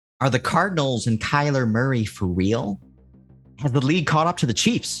Are the Cardinals and Kyler Murray for real? Has the league caught up to the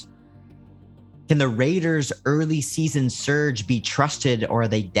Chiefs? Can the Raiders' early season surge be trusted, or are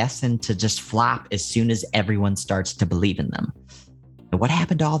they destined to just flop as soon as everyone starts to believe in them? And what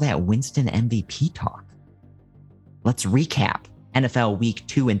happened to all that Winston MVP talk? Let's recap NFL Week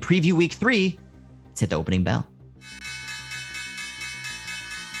 2 and preview Week 3. Let's hit the opening bell.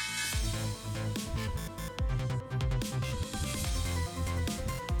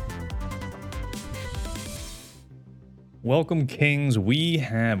 Welcome, Kings. We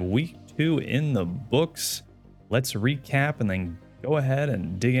have Week 2 in the books. Let's recap and then go ahead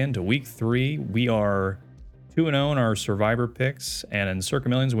and dig into Week 3. We are 2-0 in our Survivor picks, and in Circa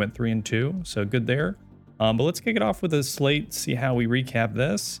Millions went 3-2, so good there. But let's kick it off with a slate, see how we recap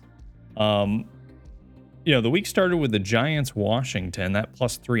this. The week started with the Giants-Washington. That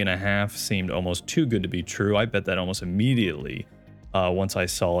plus 3.5 seemed almost too good to be true. I bet that almost immediately once I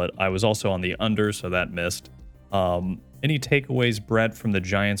saw it. I was also on the under, so that missed. Any takeaways, Brett, from the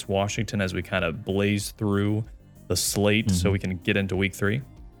Giants-Washington as we kind of blaze through the slate so we can get into Week 3?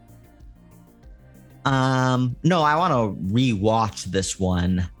 No, I want to rewatch this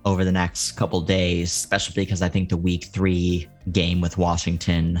one over the next couple days, especially because I think the Week 3 game with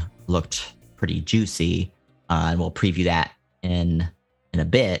Washington looked pretty juicy, and we'll preview that in a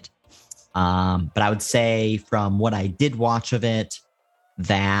bit. But I would say from what I did watch of it,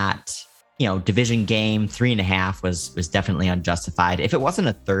 that division game 3.5 was definitely unjustified. If it wasn't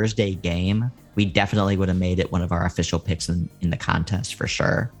a Thursday game, we definitely would have made it one of our official picks in the contest for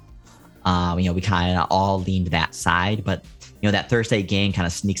sure. We kind of all leaned that side, but that Thursday game kind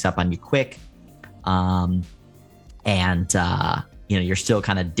of sneaks up on you quick. You're still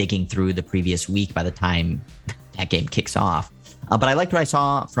kind of digging through the previous week by the time that game kicks off. But I liked what I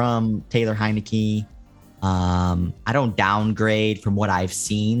saw from Taylor Heinicke. I don't downgrade from what I've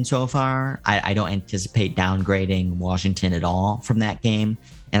seen so far. I don't anticipate downgrading Washington at all from that game.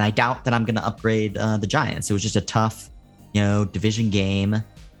 And I doubt that I'm going to upgrade the Giants. It was just a tough, division game.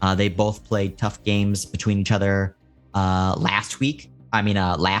 They both played tough games between each other last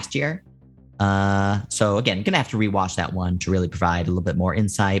year. So again, going to have to rewatch that one to really provide a little bit more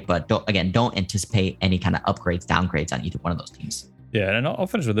insight. But don't anticipate any kind of upgrades, downgrades on either one of those teams. Yeah, and I'll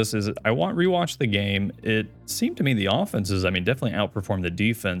finish with this. Rewatch the game. It seemed to me the offenses, definitely outperformed the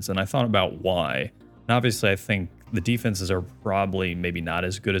defense, and I thought about why. And obviously, I think the defenses are probably maybe not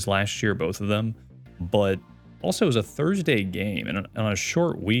as good as last year, both of them. But also, it was a Thursday game, and on a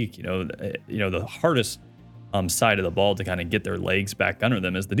short week, the hardest side of the ball to kind of get their legs back under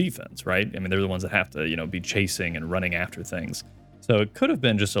them is the defense, right? They're the ones that have to, be chasing and running after things. So it could have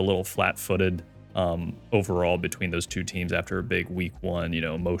been just a little flat-footed overall between those two teams after a big week 1,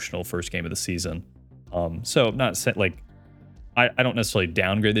 emotional first game of the season. So not I don't necessarily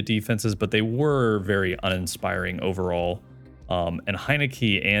downgrade the defenses, but they were very uninspiring overall. And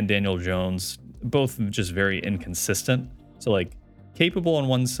Heinicke and Daniel Jones, both just very inconsistent. So capable on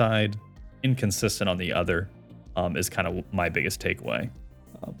one side, inconsistent on the other, is kind of my biggest takeaway.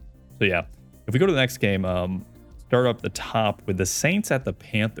 If we go to the next game, start up the top with the Saints at the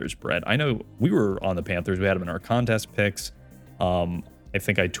Panthers, Brett. I know we were on the Panthers. We had them in our contest picks. I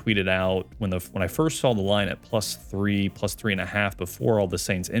think I tweeted out when I first saw the line at +3, +3.5 before all the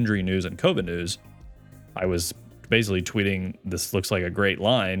Saints injury news and COVID news. I was basically tweeting, this looks like a great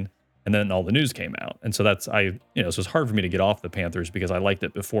line, and then all the news came out. And so so it's hard for me to get off the Panthers because I liked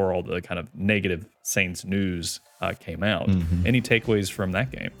it before all the kind of negative Saints news came out. Any takeaways from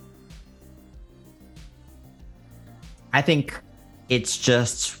that game? I think it's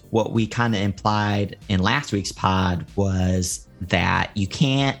just what we kind of implied in last week's pod was that you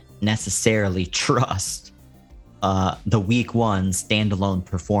can't necessarily trust the week 1 standalone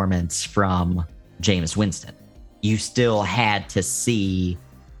performance from Jameis Winston. You still had to see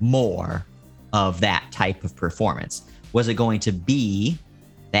more of that type of performance. Was it going to be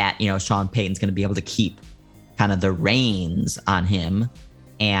that, Sean Payton's going to be able to keep kind of the reins on him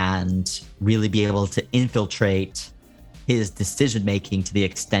and really be able to infiltrate his decision-making to the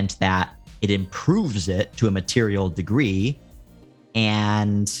extent that it improves it to a material degree?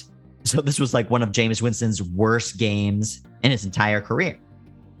 And so this was one of Jameis Winston's worst games in his entire career,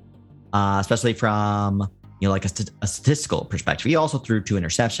 especially from, a statistical perspective. He also threw 2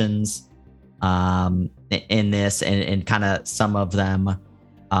 interceptions in this, and kind of some of them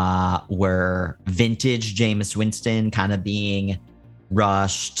were vintage Jameis Winston, kind of being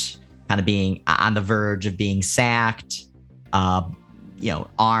rushed, kind of being on the verge of being sacked,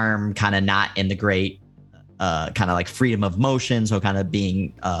 arm kind of not in the great kind of freedom of motion, so kind of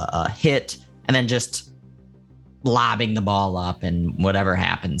being hit, and then just lobbing the ball up, and whatever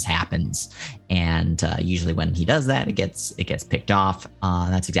happens. And usually when he does that, it gets picked off.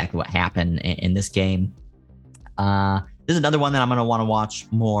 That's exactly what happened in this game. This is another one that I'm going to want to watch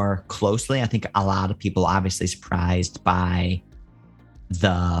more closely. I think a lot of people obviously surprised by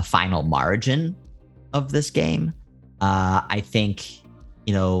the final margin of this game. I think,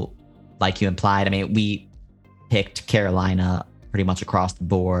 like you implied, I mean, we picked Carolina pretty much across the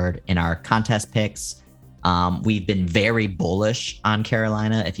board in our contest picks. We've been very bullish on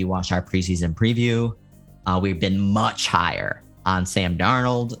Carolina. If you watch our preseason preview, we've been much higher on Sam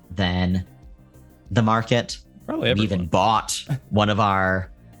Darnold than the market. Probably we everyone. even bought one of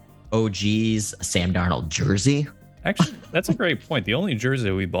our OGs, a Sam Darnold jersey. Actually, that's a great point. The only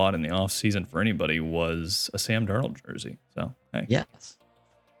jersey we bought in the off season for anybody was a Sam Darnold jersey. So, hey. Yes.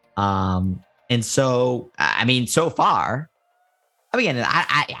 And so, I mean, so far, again,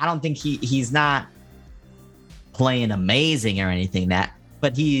 I don't think he's not playing amazing or anything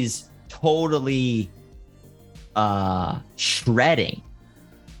but he's totally shredding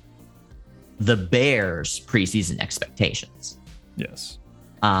the Bears preseason expectations. Yes.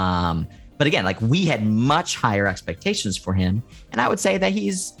 But again, like, we had much higher expectations for him, and I would say that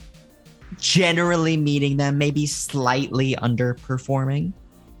he's generally meeting them, maybe slightly underperforming.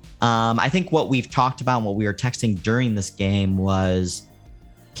 I think what we've talked about and what we were texting during this game was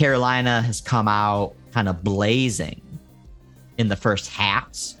Carolina has come out kind of blazing in the first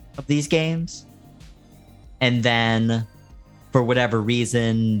halves of these games. And then for whatever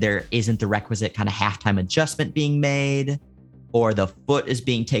reason, there isn't the requisite kind of halftime adjustment being made, or the foot is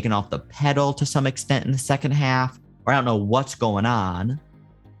being taken off the pedal to some extent in the second half, or I don't know what's going on.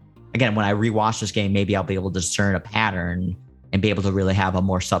 Again, when I rewatch this game, maybe I'll be able to discern a pattern and be able to really have a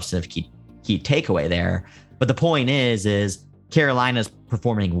more substantive key takeaway there. But the point is Carolina's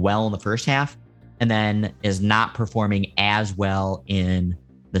performing well in the first half and then is not performing as well in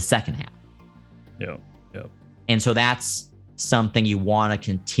the second half. Yeah. And so that's something you want to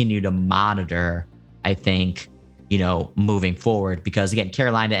continue to monitor, I think, moving forward, because again,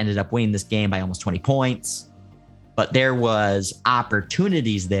 Carolina ended up winning this game by almost 20 points, but there was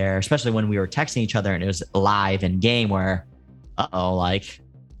opportunities there, especially when we were texting each other and it was live in game where, like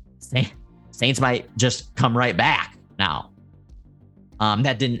Saints might just come right back now.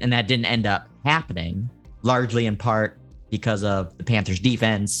 That didn't end up happening, largely in part because of the Panthers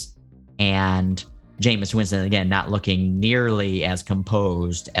defense and Jameis Winston, again, not looking nearly as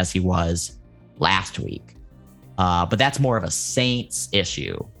composed as he was last week. But that's more of a Saints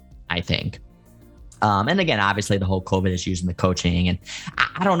issue, I think. And again, obviously the whole COVID issues and the coaching. And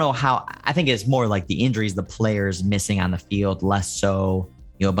I don't know how, I think it's more like the injuries, the players missing on the field, less so,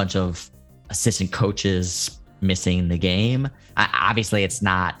 a bunch of assistant coaches missing the game. Obviously it's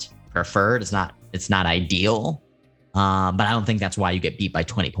not preferred. It's not ideal. But I don't think that's why you get beat by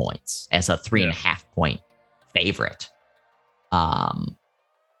 20 points as a 3.5 point favorite.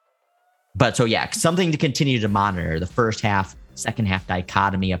 But so, yeah, something to continue to monitor, the first half, second half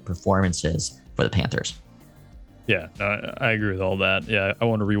dichotomy of performances for the Panthers. Yeah, I agree with all that. Yeah, I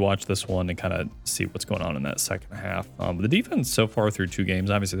want to rewatch this one and kind of see what's going on in that second half. The defense so far through two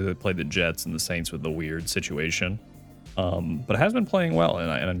games, obviously they played the Jets and the Saints with the weird situation, but it has been playing well.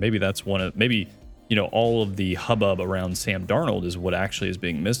 And maybe that's all of the hubbub around Sam Darnold is what actually is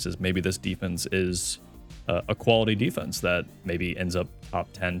being missed, is maybe this defense is a quality defense that maybe ends up top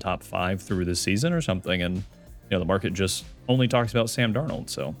 10, top 5 through the season or something. And, the market just only talks about Sam Darnold.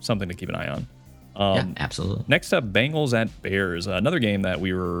 So something to keep an eye on. Yeah, absolutely. Next up, Bengals at Bears. Another game that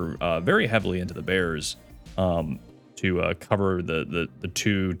we were very heavily into the Bears to cover the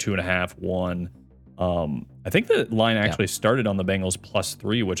 2.5, 1. I think the line actually started on the Bengals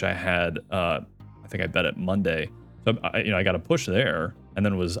 +3, which I had, I think I bet it Monday. So, I got a push there and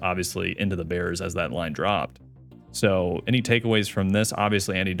then was obviously into the Bears as that line dropped. So any takeaways from this?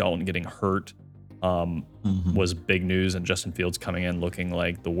 Obviously, Andy Dalton getting hurt was big news, and Justin Fields coming in looking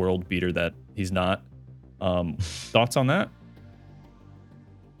like the world beater that he's not. Thoughts on that?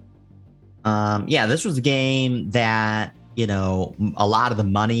 This was a game that, a lot of the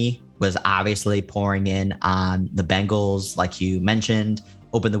money was obviously pouring in on the Bengals, like you mentioned,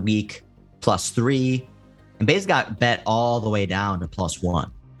 opened the week +3 and basically got bet all the way down to +1.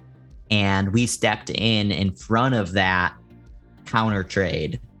 And we stepped in front of that counter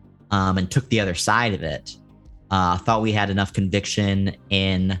trade and took the other side of it. Thought we had enough conviction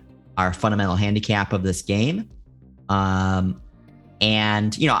in our fundamental handicap of this game. And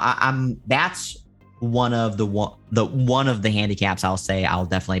that's one of the handicaps I'll say I'll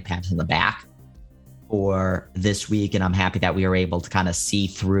definitely pat on the back for this week. And I'm happy that we were able to kind of see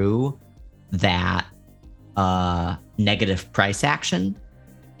through that negative price action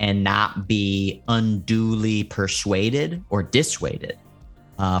and not be unduly persuaded or dissuaded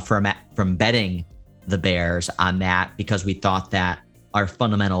from betting the Bears on that, because we thought that our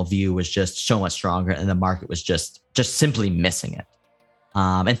fundamental view was just so much stronger and the market was just simply missing it.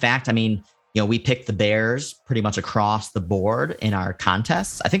 In fact, I mean, we picked the Bears pretty much across the board in our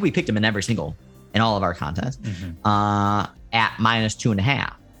contests. I think we picked them in all of our contests at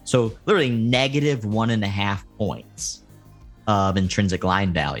 -2.5. So literally -1.5 points of intrinsic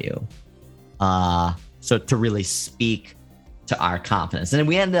line value. So to really speak to our confidence. And then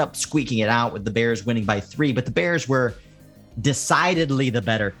we ended up squeaking it out with the Bears winning by 3, but the Bears were decidedly the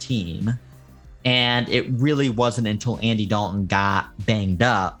better team. And it really wasn't until Andy Dalton got banged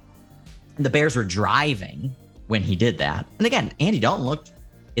up, and the Bears were driving when he did that. And again, Andy Dalton looked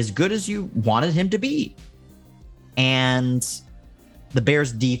as good as you wanted him to be. And the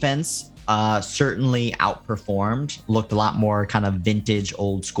Bears defense certainly outperformed, looked a lot more kind of vintage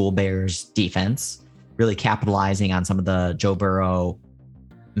old school Bears defense, really capitalizing on some of the Joe Burrow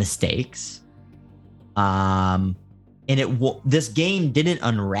mistakes. And this game didn't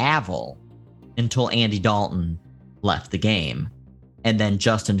unravel until Andy Dalton left the game. And then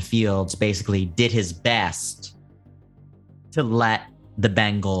Justin Fields basically did his best to let the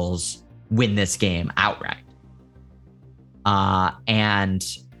Bengals win this game outright. And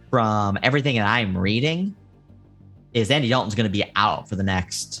from everything that I'm reading, is Andy Dalton's going to be out for the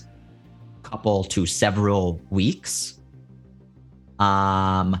next couple to several weeks.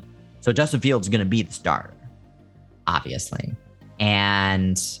 So Justin Fields is going to be the starter, obviously.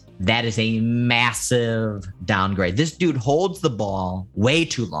 And that is a massive downgrade. This dude holds the ball way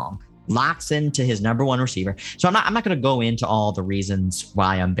too long, locks into his number one receiver. So I'm not going to go into all the reasons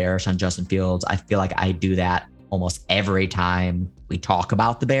why I'm bearish on Justin Fields. I feel like I do that almost every time we talk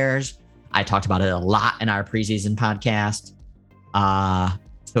about the Bears. I talked about it a lot in our preseason podcast.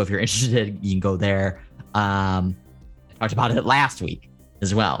 So if you're interested, you can go there. I talked about it last week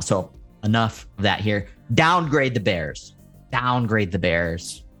as well. So enough of that here. Downgrade the Bears.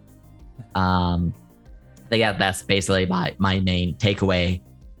 Yeah, that's basically my main takeaway.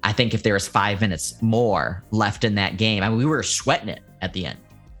 I think if there was 5 minutes more left in that game, I mean, we were sweating it at the end.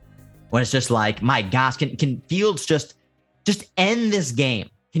 When it's just like, my gosh, can Fields just end this game?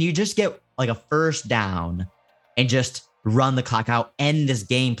 Can you just get like a first down and just run the clock out, end this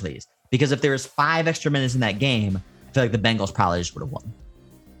game, please? Because if there was 5 extra minutes in that game, I feel like the Bengals probably just would have won.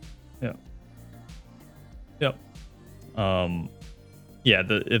 Yeah. Yep.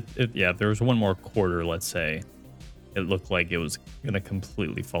 If there was one more quarter, let's say, it looked like it was going to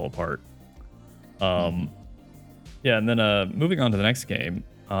completely fall apart. And then moving on to the next game,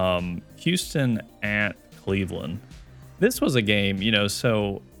 Houston at Cleveland. This was a game,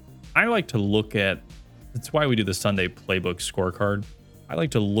 so I like to look at, that's why we do the Sunday playbook scorecard. I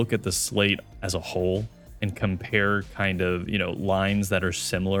like to look at the slate as a whole and compare kind of, lines that are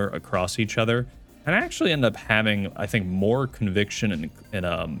similar across each other. And I actually end up having, I think, more conviction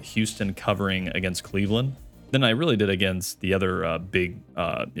in Houston covering against Cleveland than I really did against the other big,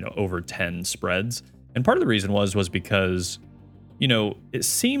 over 10 spreads. And part of the reason was because, it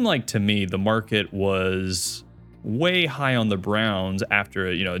seemed like to me the market was way high on the Browns after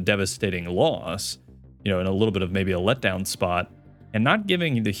a devastating loss, in a little bit of maybe a letdown spot, and not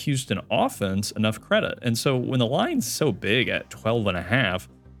giving the Houston offense enough credit. And so when the line's so big at 12.5,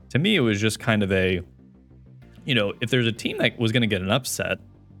 to me, it was just kind of a, if there's a team that was going to get an upset,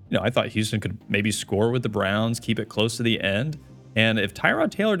 I thought Houston could maybe score with the Browns, keep it close to the end. And if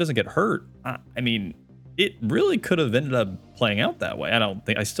Tyrod Taylor doesn't get hurt, it really could have ended up playing out that way.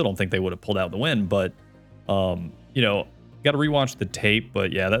 I still don't think they would have pulled out the win, but, got to rewatch the tape.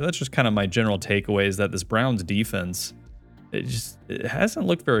 But yeah, that's just kind of my general takeaway, is that this Browns defense, it hasn't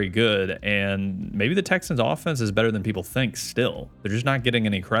looked very good, and maybe the Texans offense is better than people think still. They're just not getting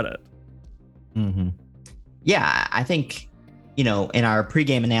any credit. Mm-hmm. Yeah, I think, in our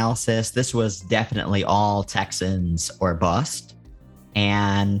pregame analysis, this was definitely all Texans or bust.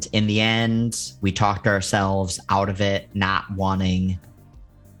 And in the end, we talked ourselves out of it, not wanting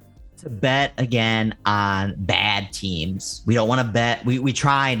to bet again on bad teams. We don't want to bet. We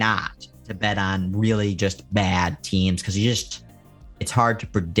try not to bet on really just bad teams, because it's hard to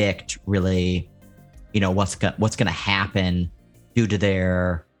predict really, what's going to happen due to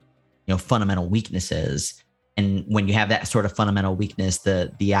their, fundamental weaknesses. And when you have that sort of fundamental weakness,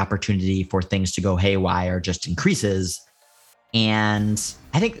 the opportunity for things to go haywire just increases. And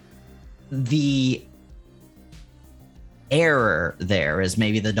I think the error there is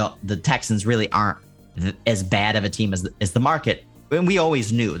maybe the Texans really aren't as bad of a team as the market and we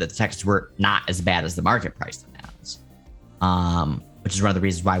always knew that the Texans were not as bad as the market priced them as. Which is one of the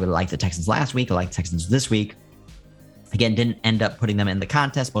reasons why we like the Texans last week. I like the Texans this week. Again, didn't end up putting them in the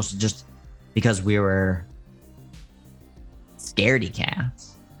contest, mostly just because we were scaredy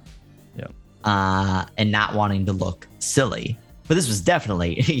cats. Yep. And not wanting to look silly. But this was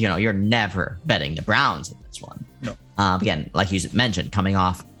definitely, you're never betting the Browns in this one. No. Again, like you mentioned, coming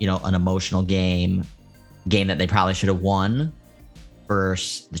off, an emotional game that they probably should have won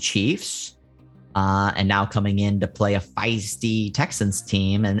versus the Chiefs. And now coming in to play a feisty Texans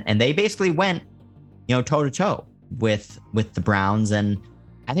team. And they basically went, toe to toe with the Browns. And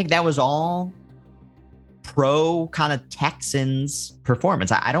I think that was all pro kind of Texans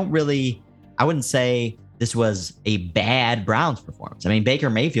performance. I wouldn't say this was a bad Browns performance. I mean, Baker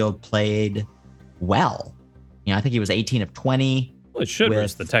Mayfield played well. I think he was 18 of 20. Well, it should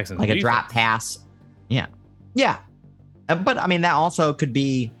with the Texans. Like a drop pass. Yeah. Yeah. But I mean, that also could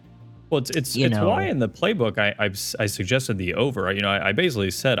be. Well, it's why in the playbook I suggested the over. I basically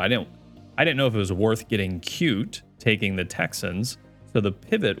said I didn't know if it was worth getting cute taking the Texans. So the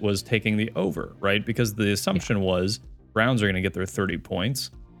pivot was taking the over, right? Because the assumption was Browns are going to get their 30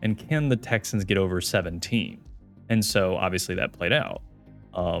 points, and can the Texans get over 17? And so obviously that played out.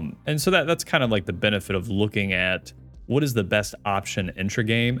 And so that's kind of like the benefit of looking at what is the best option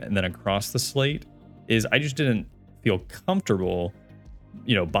intra-game and then across the slate is I just didn't feel comfortable,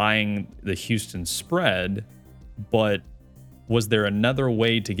 buying the Houston spread, but was there another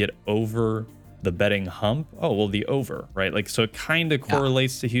way to get over the betting hump? Oh, well, the over, right? Like, so it kind of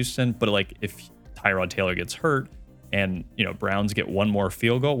correlates to Houston, but like if Tyrod Taylor gets hurt and, Browns get one more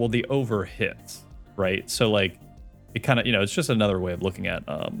field goal, well, the over hits, right? So like it kind of, it's just another way of looking at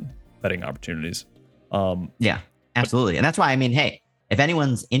betting opportunities. Yeah, absolutely. And that's why, hey, if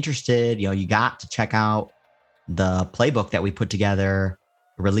anyone's interested, you got to check out the playbook that we put together,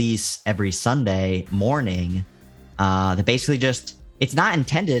 release every Sunday morning. That basically it's not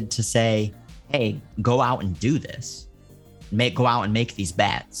intended to say, hey, go out and do this. Go out and make these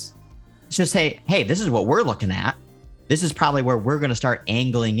bets. It's just say, hey, this is what we're looking at. This is probably where we're going to start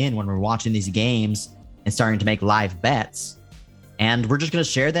angling in when we're watching these games and starting to make live bets. And we're just going to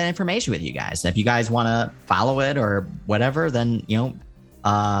share that information with you guys. And if you guys want to follow it or whatever, then,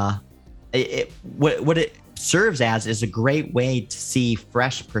 what it serves as is a great way to see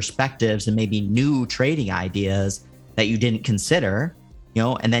fresh perspectives and maybe new trading ideas that you didn't consider,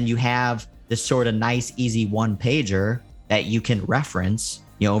 and then you have this sort of nice, easy one pager that you can reference,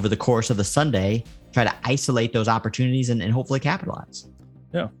 over the course of the Sunday, try to isolate those opportunities and hopefully capitalize.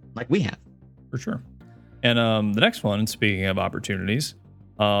 Yeah. Like we have. For sure. And the next one, speaking of opportunities,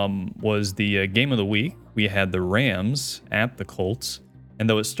 was the game of the week. We had the Rams at the Colts. And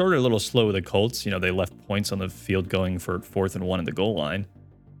though it started a little slow with the Colts, they left points on the field going for 4th and 1 at the goal line.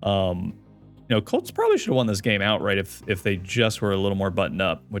 Colts probably should have won this game outright if they just were a little more buttoned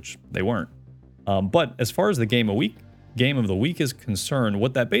up, which they weren't. But as far as the game of the week is concerned,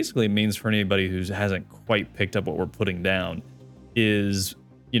 what that basically means for anybody who hasn't quite picked up what we're putting down is,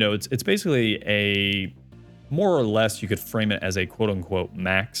 it's basically a more or less you could frame it as a quote unquote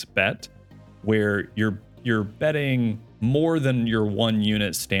max bet, where you're betting more than your 1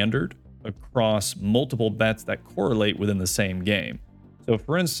 unit standard across multiple bets that correlate within the same game. So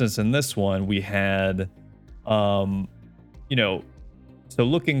for instance, in this one, we had, so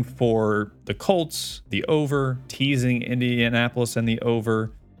looking for the Colts, the over, teasing Indianapolis and the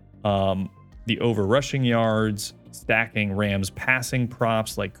over rushing yards, stacking Rams passing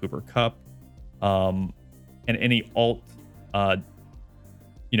props like Cooper Kupp, and any alt,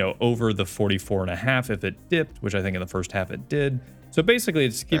 over the 44.5 if it dipped, which I think in the first half it did. So basically,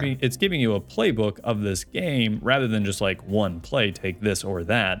 it's giving you a playbook of this game rather than just like one play, take this or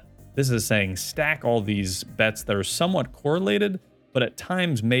that. This is saying stack all these bets that are somewhat correlated, but at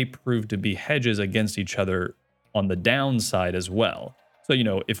times may prove to be hedges against each other on the downside as well. So,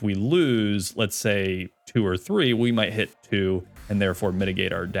 if we lose, let's say 2 or 3, we might hit 2 and therefore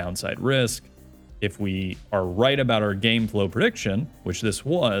mitigate our downside risk. If we are right about our game flow prediction, which this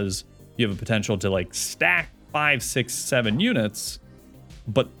was, you have a potential to like stack 5, 6, 7 units,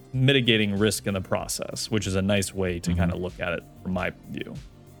 but mitigating risk in the process, which is a nice way to kind of look at it from my view.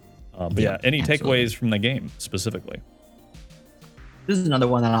 Any takeaways from the game specifically? This is another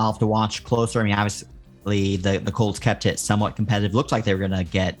one that I'll have to watch closer. I mean, obviously the Colts kept it somewhat competitive. Looked like they were going to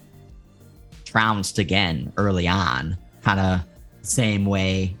get trounced again early on, kind of the same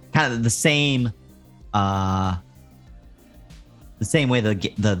way the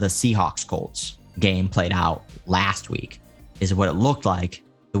Seahawks Colts game played out last week is what it looked like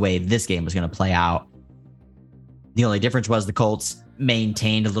the way this game was going to play out. The only difference was the Colts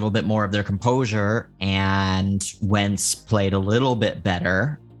maintained a little bit more of their composure, and Wentz played a little bit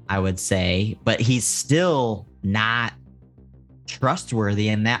better, I would say, but he's still not trustworthy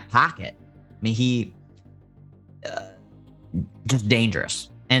in that pocket. I mean, he just dangerous.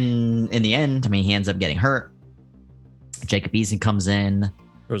 And in the end, I mean, he ends up getting hurt. Jacob Eason comes in. There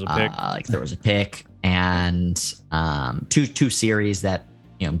was a pick. There was a pick, and two series that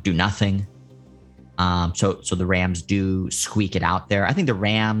do nothing. So the Rams do squeak it out there. I think the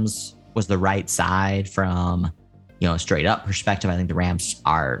Rams was the right side from a straight up perspective. I think the Rams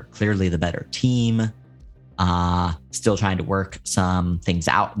are clearly the better team. Still trying to work some things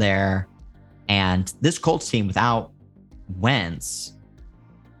out there, and this Colts team without Wentz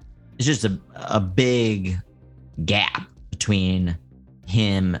is just a big gap between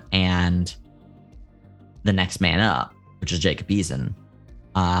him and the next man up, which is Jacob Eason.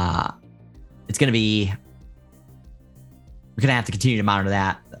 It's going to be, we're going to have to continue to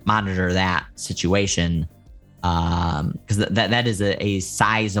monitor that situation, because that is a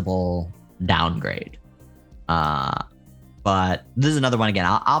sizable downgrade. But this is another one again.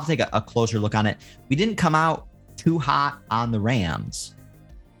 I'll take a closer look on it. We didn't come out too hot on the Rams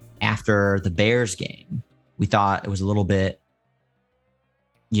after the Bears game. We thought it was a little bit,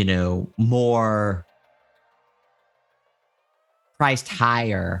 more priced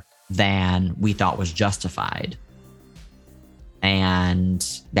higher than we thought was justified. And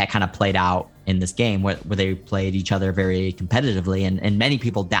that kind of played out in this game where they played each other very competitively, and many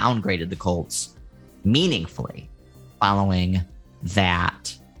people downgraded the Colts meaningfully following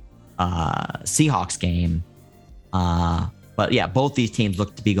that Seahawks game. But yeah, both these teams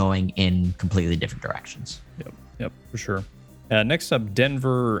look to be going in completely different directions. Yep, for sure. Next up,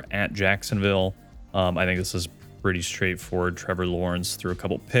 Denver at Jacksonville. I think this is pretty straightforward. Trevor Lawrence threw a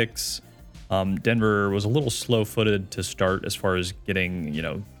couple picks. Denver was a little slow-footed to start as far as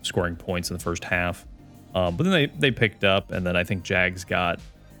getting, scoring points in the first half. But then they picked up, and then I think Jags got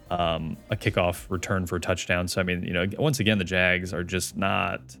a kickoff return for a touchdown. So, I mean, once again, the Jags are just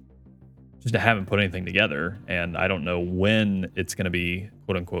haven't put anything together. And I don't know when it's going to be,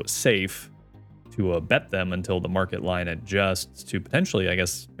 quote unquote, safe to bet them until the market line adjusts to potentially, I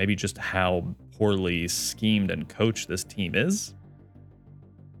guess, maybe just how poorly schemed and coached this team is.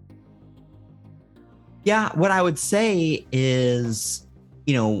 Yeah, what I would say is,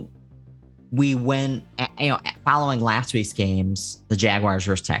 we went, following last week's games, the Jaguars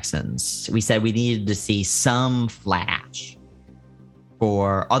versus Texans, we said we needed to see some flash,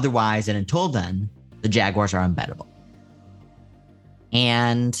 for otherwise, and until then, the Jaguars are unbettable.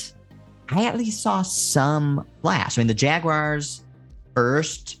 And I at least saw some flash. I mean, the Jaguars'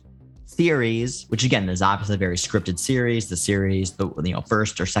 first series, which again is obviously a very scripted series, the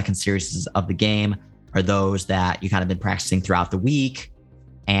first or second series of the game are those that you kind of been practicing throughout the week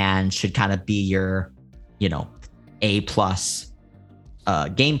and should kind of be your, A+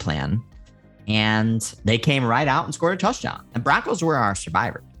 game plan. And they came right out and scored a touchdown. And Broncos were our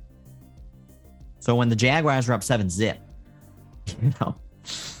survivor. So when the Jaguars were up 7-0,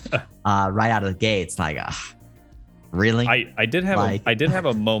 right out of the gate, it's like, really? I did have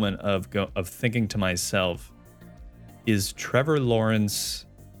a moment of thinking to myself, is Trevor Lawrence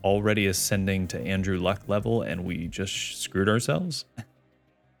already ascending to Andrew Luck level and we just screwed ourselves?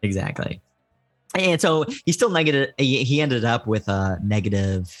 Exactly. And so he's still negative. He ended up with a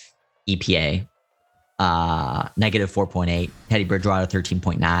negative EPA, negative 4.8. Teddy Bridgewater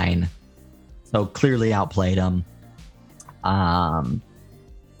 13.9. So clearly outplayed him.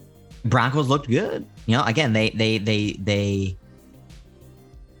 Broncos looked good. Again, they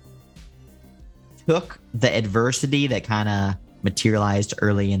took the adversity that kind of materialized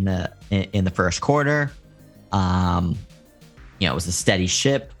early in the first quarter. It was a steady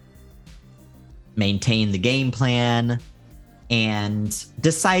ship, maintained the game plan, and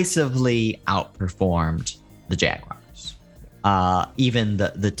decisively outperformed the Jaguars. Even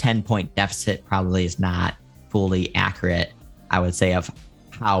the 10-point deficit probably is not fully accurate, I would say, of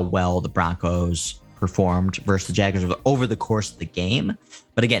how well the Broncos performed versus the Jaguars over the course of the game.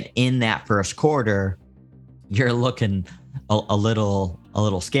 But again, in that first quarter, you're looking a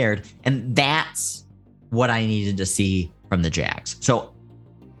little scared. And that's what I needed to see from the Jags. So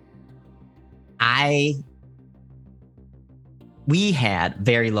we had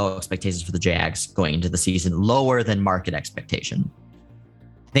very low expectations for the Jags going into the season, lower than market expectation.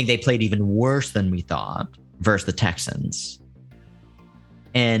 I think they played even worse than we thought versus the Texans.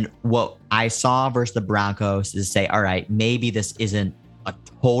 And what I saw versus the Broncos is say, all right, maybe this isn't a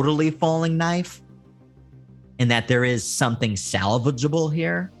totally falling knife, and that there is something salvageable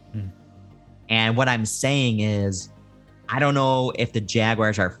here. And what I'm saying is, I don't know if the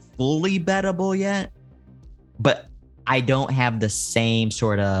Jaguars are fully bettable yet, but I don't have the same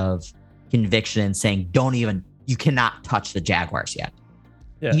sort of conviction in saying, you cannot touch the Jaguars yet.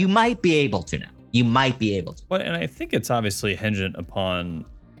 Yeah. You might be able to now. You might be able to. Well, and I think it's obviously hingent upon,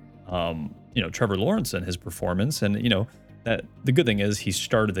 Trevor Lawrence and his performance. And, that the good thing is he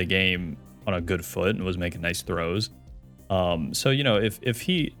started the game on a good foot and was making nice throws. So, if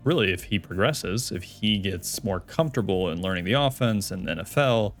he progresses, if he gets more comfortable in learning the offense and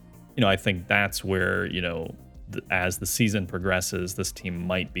NFL, I think that's where, as the season progresses, this team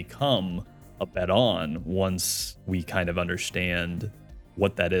might become a bet on once we kind of understand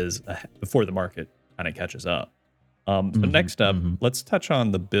what that is before the market kind of catches up. So next up, let's touch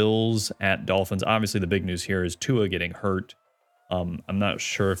on the Bills at Dolphins. Obviously, the big news here is Tua getting hurt. I'm not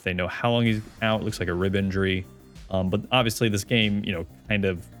sure if they know how long he's out. It looks like a rib injury. But obviously this game,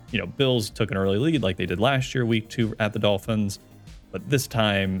 Bills took an early lead like they did last year, week 2 at the Dolphins. But this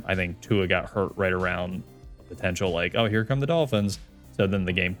time, I think Tua got hurt right around potential, like, oh, here come the Dolphins. So then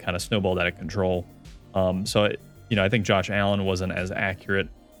the game kind of snowballed out of control. I think Josh Allen wasn't as accurate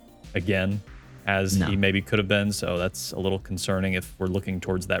again as he maybe could have been. So that's a little concerning if we're looking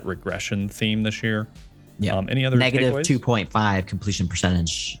towards that regression theme this year. Yeah. Any other negative takeaways? 2.5 completion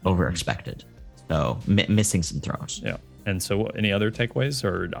percentage over expected. So missing some throws. Yeah. And so any other takeaways?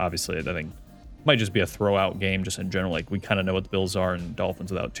 Or obviously, I think it might just be a throwout game just in general. Like we kind of know what the Bills are and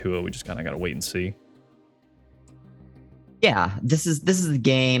Dolphins without Tua. We just kind of got to wait and see. Yeah, this is the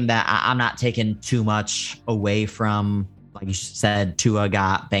game that I'm not taking too much away from. Like you said, Tua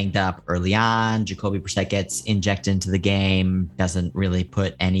got banged up early on. Jacoby Brissett gets injected into the game. Doesn't really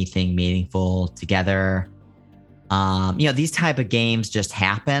put anything meaningful together. These type of games just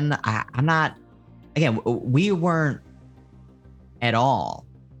happen. I'm not. Again, we weren't at all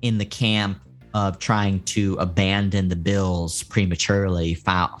in the camp of trying to abandon the Bills prematurely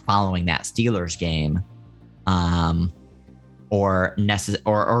following that Steelers game. Or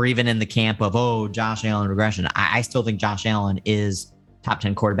even in the camp of, Josh Allen regression. I still think Josh Allen is top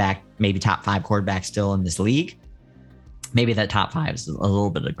 10 quarterback, maybe top 5 quarterback still in this league. Maybe that top 5 is a little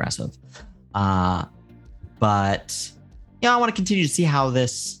bit aggressive. But I want to continue to see how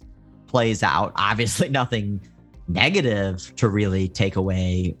this plays out. Obviously, nothing negative to really take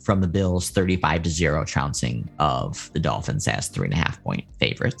away from the Bills' 35-0 trouncing of the Dolphins as 3.5-point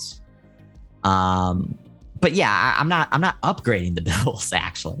favorites. But yeah, I'm not upgrading the Bills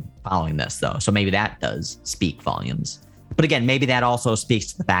actually following this though. So maybe that does speak volumes. But again, maybe that also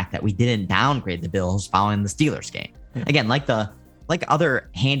speaks to the fact that we didn't downgrade the Bills following the Steelers game. Yeah. Again, like other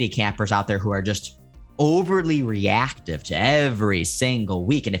handicappers out there who are just overly reactive to every single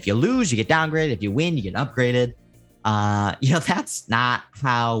week. And if you lose, you get downgraded. If you win, you get upgraded. That's not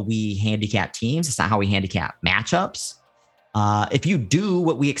how we handicap teams. It's not how we handicap matchups. If you do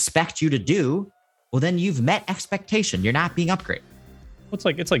what we expect you to do, well, then you've met expectation. You're not being upgraded. Well,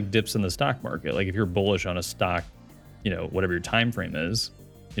 it's like dips in the stock market. Like if you're bullish on a stock, whatever your time frame is,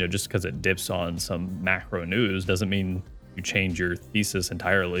 just because it dips on some macro news doesn't mean you change your thesis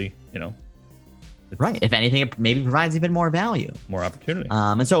entirely. Right. If anything, it maybe provides even more value, more opportunity.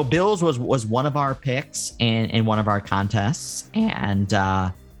 And so Bills was one of our picks in one of our contests, and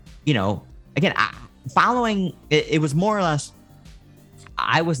again, following it was more or less.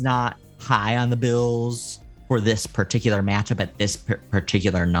 I was not high on the Bills for this particular matchup at this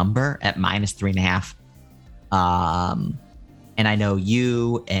particular number at -3.5. And I know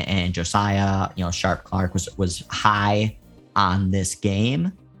you and Josiah, Sharp Clark was high on this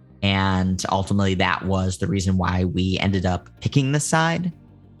game. And ultimately that was the reason why we ended up picking this side.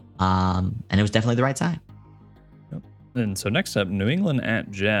 And it was definitely the right side. And so next up, New England at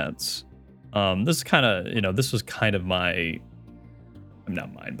Jets. This is kind of, this was kind of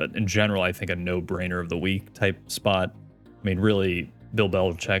not mine, but in general, I think a no-brainer of the week type spot. I mean, really, Bill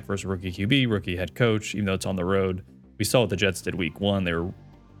Belichick versus rookie QB, rookie head coach, even though it's on the road. We saw what the Jets did week 1. They were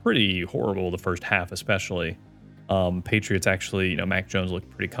pretty horrible the first half, especially. Patriots actually, Mac Jones looked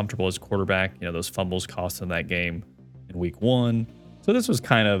pretty comfortable as quarterback. Those fumbles cost them that game in week 1. So this was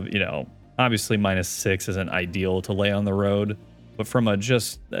kind of, obviously -6 isn't ideal to lay on the road. But from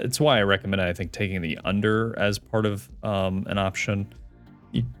it's why I recommend, I think, taking the under as part of an option.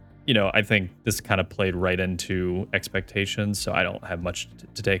 I think this kind of played right into expectations, so I don't have much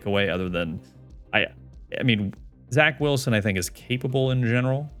to take away other than I mean, Zach Wilson, I think, is capable in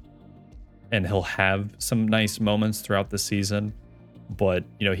general, and he'll have some nice moments throughout the season. But,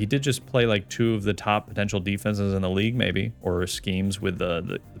 he did just play like 2 of the top potential defenses in the league, maybe, or schemes with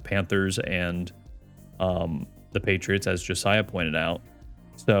the Panthers and the Patriots, as Josiah pointed out.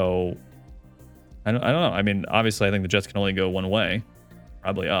 So, I don't know. I mean, obviously, I think the Jets can only go one way,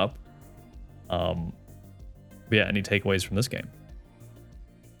 probably up. But yeah, any takeaways from this game?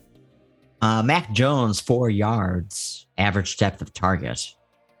 Mac Jones, 4 yards, average depth of target.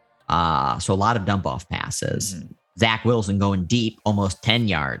 So a lot of dump off passes. Mm-hmm. Zach Wilson going deep, almost 10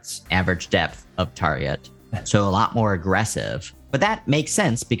 yards, average depth of target. So a lot more aggressive. But that makes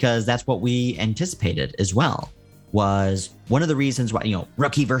sense because that's what we anticipated as well. Was one of the reasons why,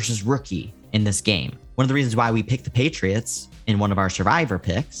 rookie versus rookie in this game. One of the reasons why we picked the Patriots in one of our survivor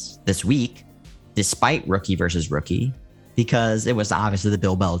picks this week, despite rookie versus rookie, because it was obviously the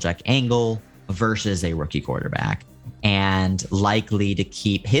Bill Belichick angle versus a rookie quarterback and likely to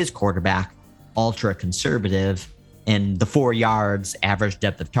keep his quarterback ultra conservative. And the 4 yards average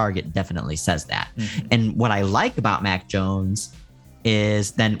depth of target definitely says that. Mm-hmm. And what I like about Mac Jones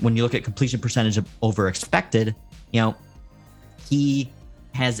is then when you look at completion percentage of over expected, he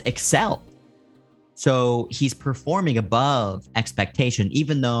has excelled. So he's performing above expectation,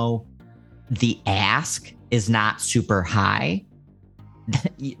 even though the ask is not super high.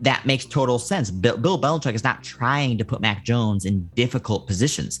 That makes total sense. Bill Belichick is not trying to put Mac Jones in difficult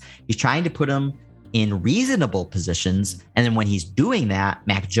positions. He's trying to put him in reasonable positions. And then when he's doing that,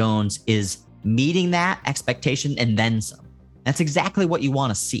 Mac Jones is meeting that expectation and then some. That's exactly what you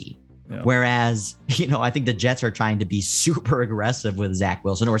want to see. Yeah. Whereas, I think the Jets are trying to be super aggressive with Zach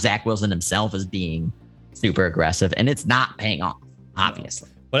Wilson, or Zach Wilson himself is being super aggressive, and it's not paying off, obviously.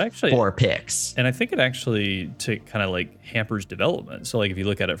 But actually, 4 picks. And I think it actually kind of hampers development. So if you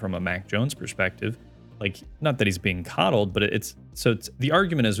look at it from a Mac Jones perspective, not that he's being coddled, but it's the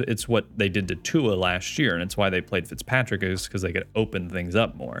argument is it's what they did to Tua last year, and it's why they played Fitzpatrick, is because they could open things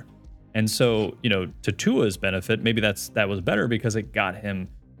up more. And so, to Tua's benefit, maybe that was better because it got him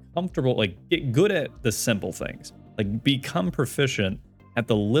comfortable, get good at the simple things, become proficient at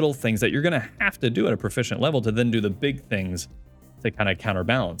the little things that you're going to have to do at a proficient level to then do the big things to kind of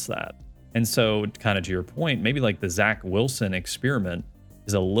counterbalance that. And so kind of to your point, maybe the Zach Wilson experiment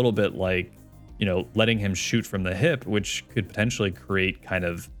is a little bit letting him shoot from the hip, which could potentially create kind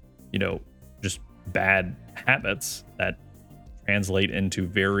of, just bad habits that translate into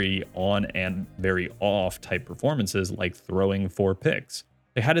very on and very off type performances, like throwing 4 picks.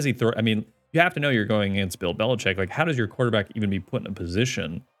 How does he throw? I mean, you have to know you're going against Bill Belichick. How does your quarterback even be put in a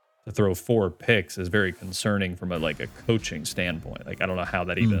position to throw 4 picks is very concerning from a coaching standpoint. I don't know how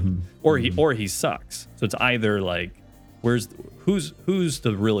that even, or he sucks. So it's either who's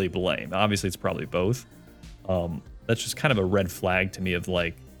to really blame? Obviously it's probably both. That's just kind of a red flag to me of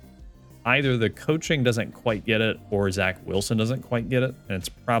either the coaching doesn't quite get it or Zach Wilson doesn't quite get it. And it's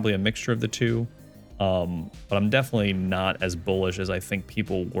probably a mixture of the two. But I'm definitely not as bullish as I think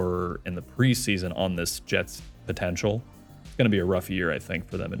people were in the preseason on this Jets potential. It's going to be a rough year, I think,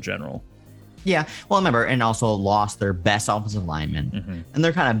 for them in general. Yeah. Well, remember, and also lost their best offensive lineman, and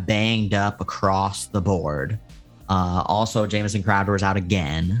they're kind of banged up across the board. Also, Jamison Crowder is out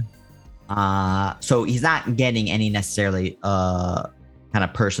again. So he's not getting any necessarily kind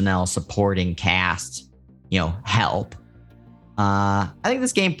of personnel supporting cast, help. I think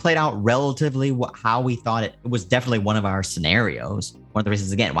this game played out relatively how we thought it was. Definitely one of our scenarios. One of the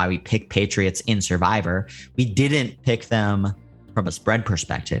reasons, again, why we picked Patriots in Survivor. We didn't pick them from a spread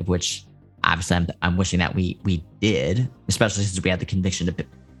perspective, which obviously I'm wishing that we did, especially since we had the conviction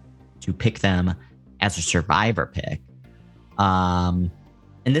to pick them as a Survivor pick. And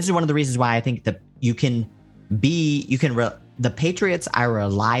this is one of the reasons why I think that the Patriots are a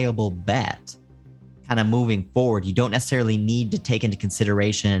reliable bet. Kind of moving forward, you don't necessarily need to take into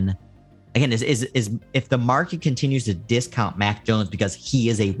consideration, again, is if the market continues to discount Mac Jones because he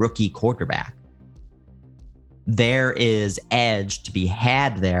is a rookie quarterback, there is edge to be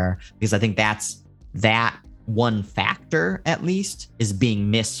had there, because I think that one factor at least is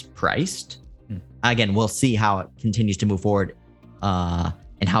being mispriced. Again, we'll see how it continues to move forward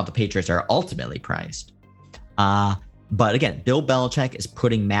and how the Patriots are ultimately priced. But again, Bill Belichick is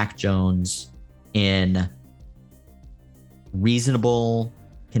putting Mac Jones in reasonable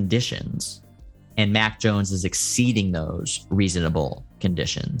conditions, and Mac Jones is exceeding those reasonable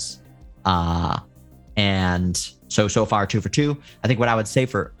conditions. And so far 2 for 2. I think what I would say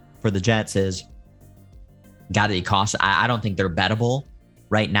for the Jets is gotta be cautious. I don't think they're bettable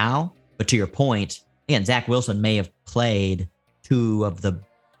right now, but to your point, again, Zach Wilson may have played 2 of the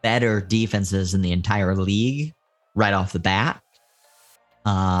better defenses in the entire league right off the bat.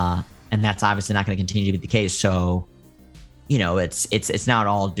 And that's obviously not going to continue to be the case. So, it's not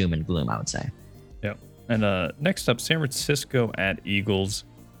all doom and gloom, I would say. Yep. And next up, San Francisco at Eagles.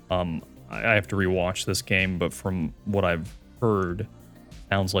 I have to rewatch this game, but from what I've heard,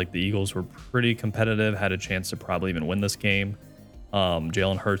 Sounds like the Eagles were pretty competitive, had a chance to probably even win this game.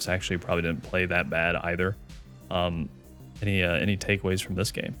 Jalen Hurts actually probably didn't play that bad either. Any takeaways from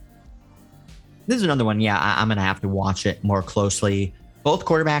this game? This is another one. Yeah, I'm going to have to watch it more closely. Both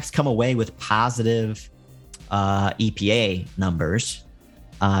quarterbacks come away with positive EPA numbers.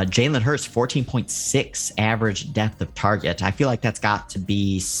 Jalen Hurts, 14.6 average depth of target. I feel like that's got to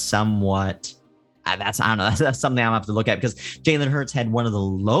be somewhat, I don't know, that's something I'm going to have to look at, because Jalen Hurts had one of the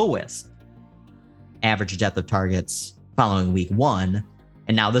lowest average depth of targets following week 1.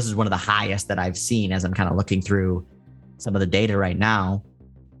 And now this is one of the highest that I've seen as I'm kind of looking through some of the data right now.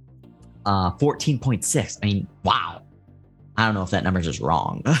 14.6. I mean, wow. I don't know if that number is just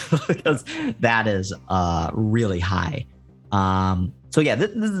wrong because that is really high. So yeah,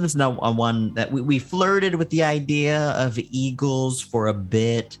 this is one that we flirted with the idea of Eagles for a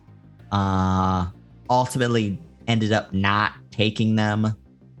bit. Ultimately ended up not taking them.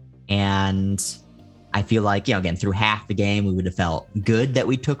 And I feel like, again, through half the game, we would have felt good that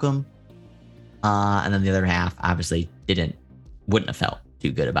we took them. And then the other half obviously wouldn't have felt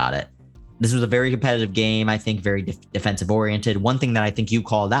too good about it. This was a very competitive game, I think, very defensive oriented. One thing that I think you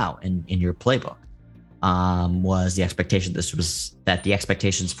called out in your playbook was the expectation. The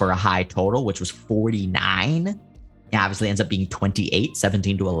expectations for a high total, which was 49, obviously ends up being 28,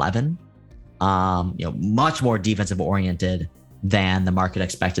 17-11. Much more defensive oriented than the market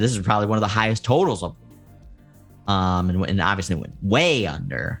expected. This is probably one of the highest totals of, and obviously went way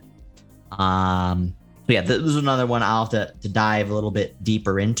under. So yeah, this is another one I'll have to dive a little bit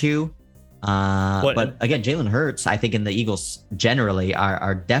deeper into. But again, Jalen Hurts, I think, in the Eagles generally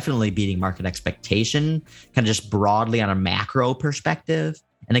are definitely beating market expectation, kind of just broadly on a macro perspective.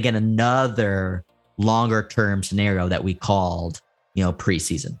 And again, another longer term scenario that we called,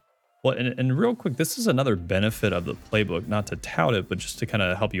 preseason. Well, and real quick, this is another benefit of the playbook, not to tout it, but just to kind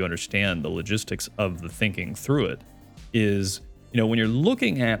of help you understand the logistics of the thinking through it, is, when you're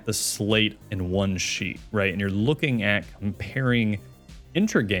looking at the slate in one sheet, right, and you're looking at comparing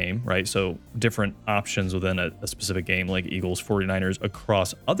intra-game, right, so different options within a specific game, like Eagles 49ers,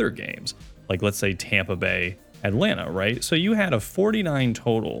 across other games, like let's say Tampa Bay Atlanta, right? So you had a 49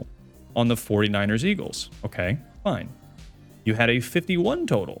 total on the 49ers Eagles. Okay, fine. You had a 51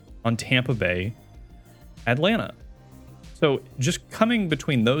 total on Tampa Bay Atlanta. So just coming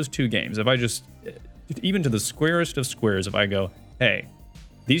between those two games, if I just, even to the squarest of squares, if I go, hey,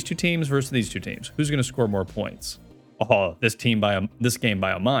 these two teams versus these two teams, who's going to score more points? Oh, this game by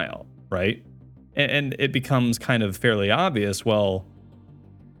a mile, right? And it becomes kind of fairly obvious. Well,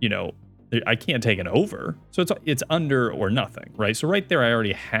 I can't take an over, so it's under or nothing, right? So right there, I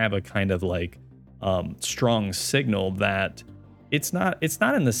already have a kind of like strong signal that it's not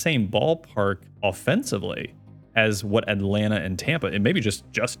in the same ballpark offensively as what Atlanta and Tampa, and maybe just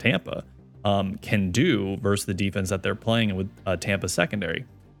Tampa, can do versus the defense that they're playing with Tampa secondary.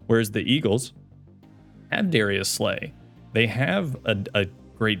 Whereas the Eagles have Darius Slay. They have a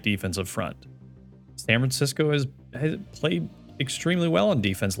great defensive front. San Francisco has played extremely well on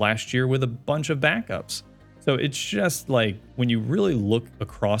defense last year with a bunch of backups. So it's just like when you really look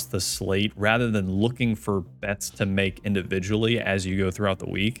across the slate rather than looking for bets to make individually as you go throughout the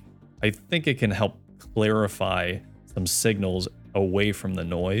week, I think it can help clarify some signals away from the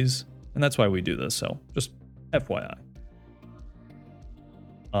noise. And that's why we do this. So just FYI.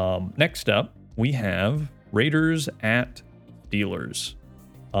 Next up, we have Raiders at Steelers.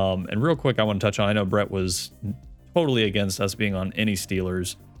 And real quick, I want to touch on, I know Brett was totally against us being on any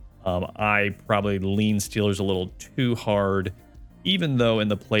Steelers. I probably lean Steelers a little too hard, even though in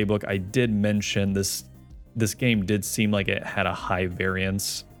the playbook I did mention this game did seem like it had a high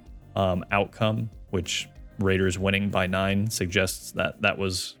variance outcome, which Raiders winning by 9 suggests that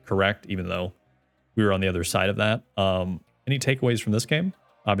was correct, even though we were on the other side of that. Any takeaways from this game?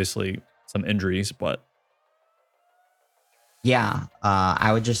 Obviously some injuries, but yeah,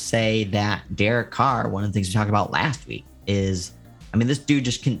 I would just say that Derek Carr, one of the things we talked about last week is, this dude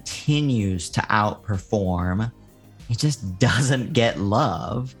just continues to outperform. He just doesn't get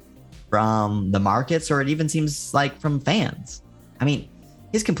love from the markets, or it even seems like from fans.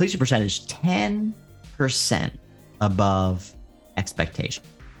 His completion percentage, 10% above expectation.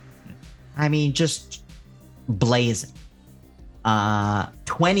 Just blazing.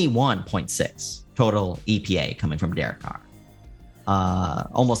 21.6 total EPA coming from Derek Carr.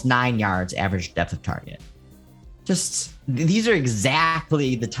 Almost 9 yards average depth of target. Just, these are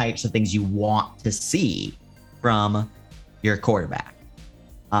exactly the types of things you want to see from your quarterback.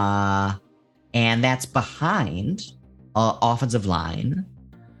 And that's behind an offensive line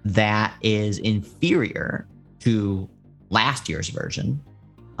that is inferior to last year's version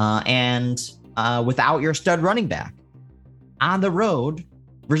and without your stud running back on the road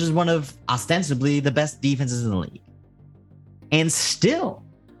versus one of ostensibly the best defenses in the league. And still,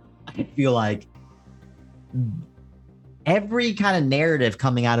 I feel like every kind of narrative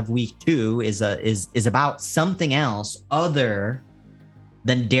coming out of week 2 is about something else other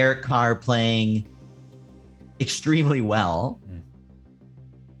than Derek Carr playing extremely well,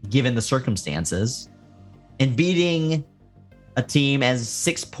 given the circumstances, and beating a team as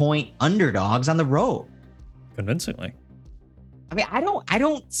 6-point underdogs on the road convincingly. I mean, I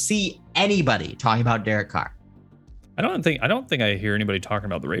don't see anybody talking about Derek Carr. I don't think I hear anybody talking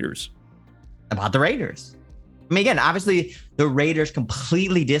about the Raiders. About the Raiders. I mean, again, obviously the Raiders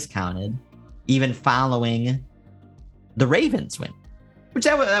completely discounted even following the Ravens win, which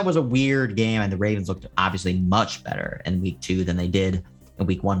that was a weird game, and the Ravens looked obviously much better in week 2 than they did in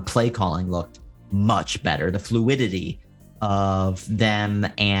week 1. Play calling looked much better. The fluidity of them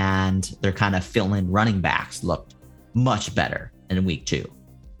and their kind of fill-in running backs looked much better in week 2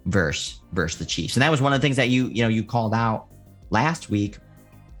 versus the Chiefs. And that was one of the things that you called out last week.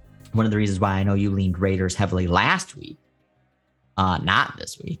 One of the reasons why I know you leaned Raiders heavily last week, not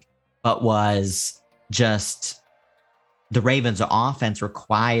this week, but was just the Ravens offense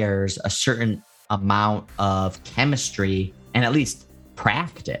requires a certain amount of chemistry and at least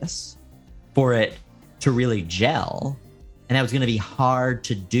practice for it to really gel. And that was going to be hard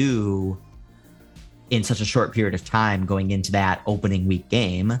to do in such a short period of time going into that opening week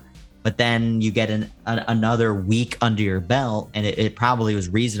game. But then you get another week under your belt, and it probably was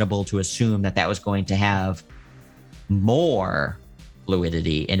reasonable to assume that was going to have more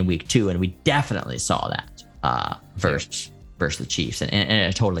fluidity in week 2. And we definitely saw that versus the Chiefs in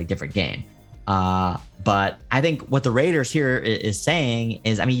a totally different game. But I think what the Raiders here is saying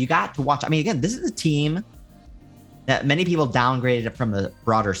is, I mean, you got to watch. I mean, again, this is a team that many people downgraded from a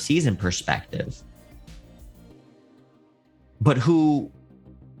broader season perspective, but who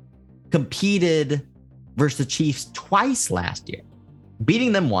competed versus the Chiefs twice last year,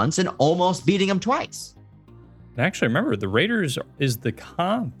 beating them once and almost beating them twice. Actually, remember, the Raiders is the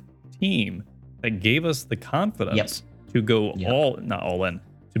comp team that gave us the confidence to go not all in,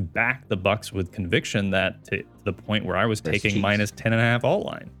 to back the Bucs with conviction, that to the point where I was taking minus 10.5 all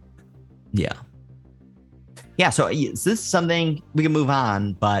line. Yeah, so this is something we can move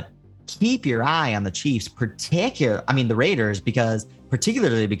on, but keep your eye on the Chiefs, the Raiders,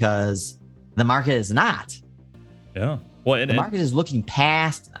 particularly because the market is not. Yeah. Well, the market is looking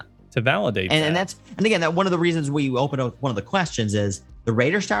past them. To validate and again, that one of the reasons we opened up one of the questions is the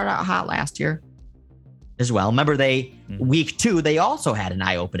Raiders started out hot last year as well. Remember, week 2, they also had an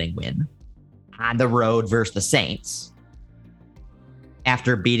eye-opening win on the road versus the Saints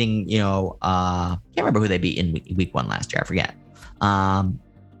after beating, can't remember who they beat in week 1 last year. I forget.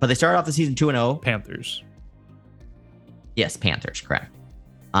 But they started off the season 2-0. Panthers. Yes, Panthers, correct.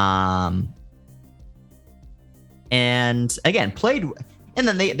 And again, played, and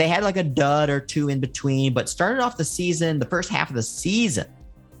then they had like a dud or two in between, but started off the season, the first half of the season,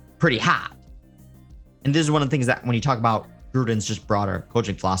 pretty hot. And this is one of the things that when you talk about Gruden's just broader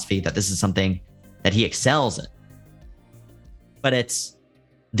coaching philosophy, that this is something that he excels in. But it's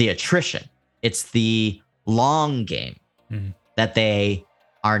the attrition. It's the long game that they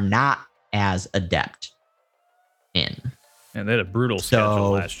are not as adept in. And they had a brutal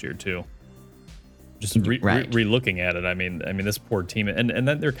schedule last year too. Just re-looking at it, I mean, this poor team, and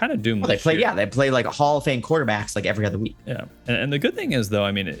then they're kind of doomed. Well, they play like Hall of Fame quarterbacks like every other week. Yeah, and the good thing is though,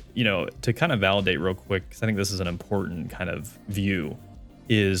 I mean, to kind of validate real quick, because I think this is an important kind of view,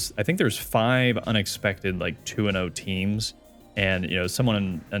 is I think there's 5 unexpected like 2-0 teams, and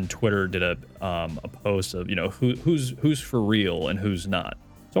someone on Twitter did a post of who's for real and who's not.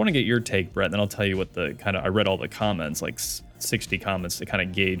 So I want to get your take, Brett, and then I'll tell you what I read all the comments, like 60 comments, to kind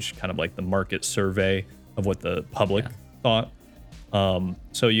of gauge kind of like the market survey of what the public thought.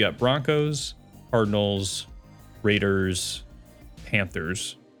 So you got Broncos, Cardinals, Raiders,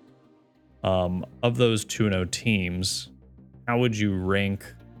 Panthers. Of those 2-0 teams, how would you rank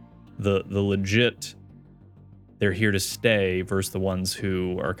the legit, they're here to stay, versus the ones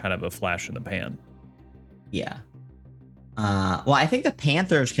who are kind of a flash in the pan? Yeah. Well, I think the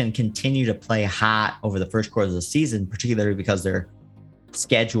Panthers can continue to play hot over the first quarter of the season, particularly because their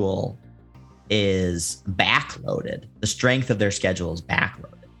schedule is backloaded. The strength of their schedule is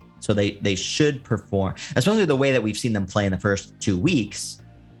backloaded. So they should perform, especially the way that we've seen them play in the first 2 weeks.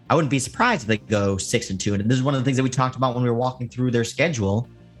 I wouldn't be surprised if they go 6-2. And this is one of the things that we talked about when we were walking through their schedule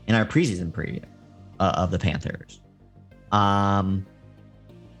in our preseason preview of the Panthers. I'm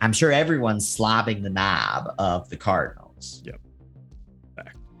sure everyone's slobbing the knob of the Cardinals. Yep.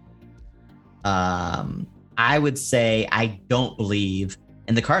 Back. I would say I don't believe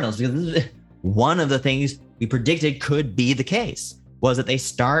in the Cardinals because one of the things we predicted could be the case was that they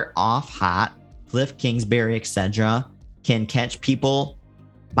start off hot, Cliff Kingsbury, etc., can catch people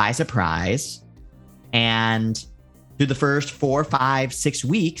by surprise, and through the first 4, 5, 6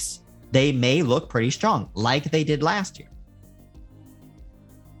 weeks, they may look pretty strong, like they did last year.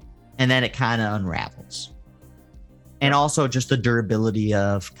 And then it kind of unravels. And also just the durability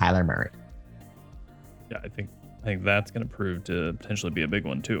of Kyler Murray. Yeah, I think that's going to prove to potentially be a big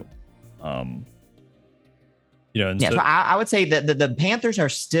one too. So I would say that the Panthers are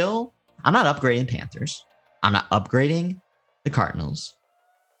still. I'm not upgrading Panthers. I'm not upgrading the Cardinals.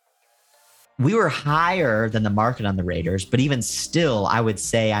 We were higher than the market on the Raiders, but even still, I would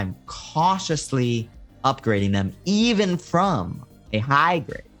say I'm cautiously upgrading them, even from a high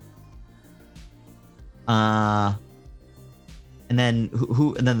grade. And then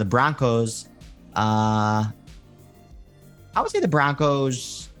and then the Broncos. I would say the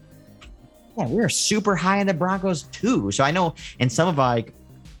Broncos. Yeah, we were super high in the Broncos too. So I know in some of our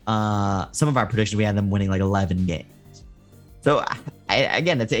predictions we had them winning like 11 games. So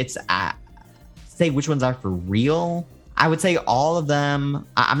it's say which ones are for real. I would say all of them.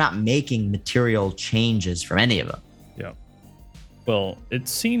 I'm not making material changes from any of them. Yeah. Well, it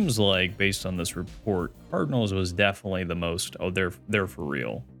seems like based on this report, Cardinals was definitely the most. Oh, they're for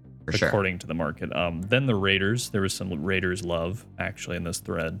real, for according to the market. Then the Raiders. There was some Raiders love actually in this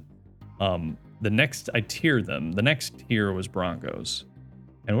thread. The next I tiered them. The next tier was Broncos,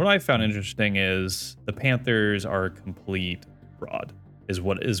 and what I found interesting is the Panthers are a complete fraud. Is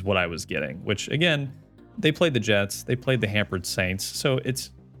what I was getting. Which again, they played the Jets. They played the hampered Saints. So it's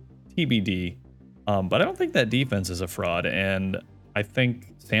TBD. But I don't think that defense is a fraud. And I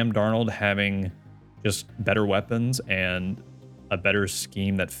think Sam Darnold having just better weapons and a better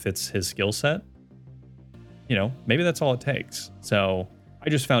scheme that fits his skill set, maybe that's all it takes. So I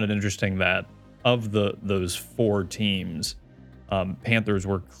just found it interesting that of those 4 teams, Panthers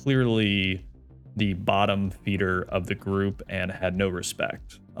were clearly the bottom feeder of the group and had no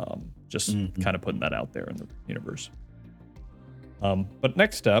respect. Kind of putting that out there in the universe. But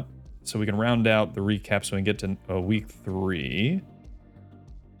next up, so we can round out the recap so we can get to week 3.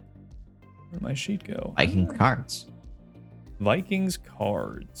 Where'd my sheet go? Vikings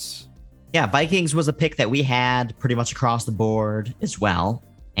cards. Yeah, Vikings was a pick that we had pretty much across the board as well.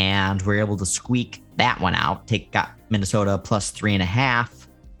 And we're able to squeak that one out. Got Minnesota plus 3.5.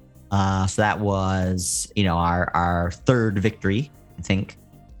 So that was, our third victory, I think.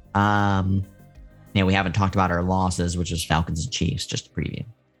 We haven't talked about our losses, which is Falcons and Chiefs, just a preview.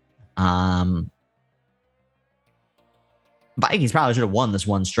 Vikings probably should have won this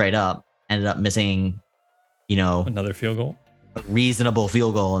one straight up. Ended up missing, another field goal, a reasonable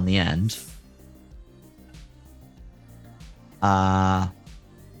field goal in the end.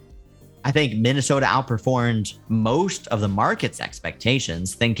 I think Minnesota outperformed most of the market's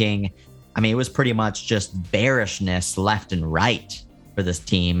expectations, thinking, it was pretty much just bearishness left and right for this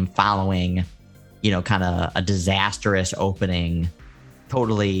team following, kind of a disastrous opening,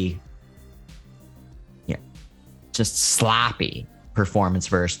 totally, just sloppy performance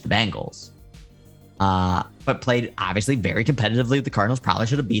versus the Bengals. But played obviously very competitively. The Cardinals probably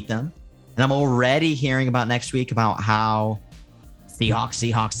should have beat them. And I'm already hearing about next week about how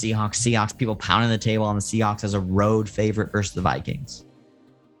Seahawks, people pounding the table on the Seahawks as a road favorite versus the Vikings.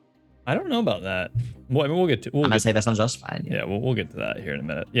 I don't know about that. Well, we'll get to. I'm gonna say that's unjustified. Yeah, we'll get to that here in a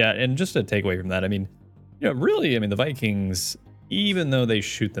minute. Yeah, and just to take away from that, really, the Vikings, even though they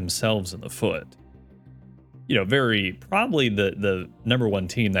shoot themselves in the foot, very probably the number one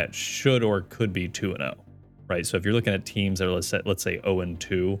team that should or could be 2-0, right? So if you're looking at teams that are let's say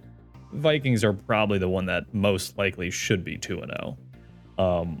 0-2, Vikings are probably the one that most likely should be 2-0.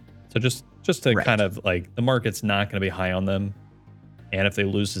 So just to kind of the market's not going to be high on them. And if they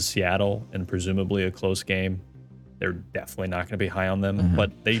lose to Seattle and presumably a close game, they're definitely not going to be high on them. Mm-hmm.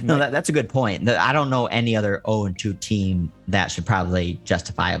 But that's a good point. I don't know any other 0-2 team that should probably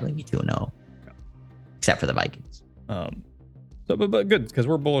justifiably be 2-0, except for the Vikings. But good, because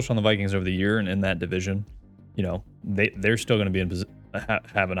we're bullish on the Vikings over the year, and in that division, they're still going to be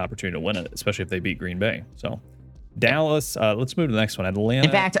have an opportunity to win it, especially if they beat Green Bay. So Dallas, let's move to the next one. Atlanta.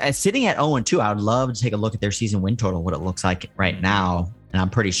 In fact, sitting at 0-2, I would love to take a look at their season win total, what it looks like right now. And I'm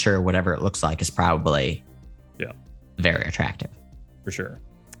pretty sure whatever it looks like is probably very attractive. For sure.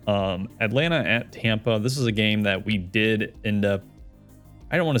 Atlanta at Tampa. This is a game that we did end up,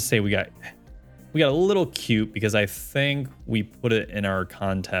 I don't want to say we got a little cute, because I think we put it in our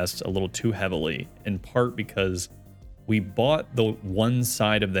contest a little too heavily, in part because we bought the one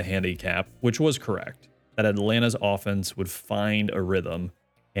side of the handicap, which was correct, that Atlanta's offense would find a rhythm.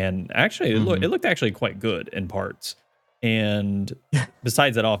 And actually, it looked actually quite good in parts. And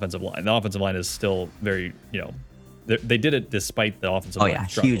besides that offensive line, the offensive line is still very, they did it despite the offensive line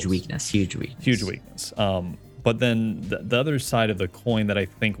struggles. Huge weakness. But then the other side of the coin that I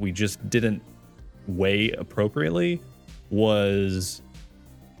think we just didn't weigh appropriately was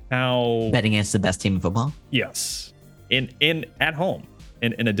how betting against the best team in football. Yes, in at home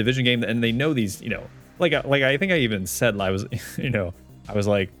in a division game, and they know these. Like I think I even said I was I was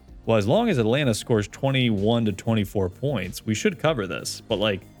like, well, as long as Atlanta scores 21 to 24 points, we should cover this.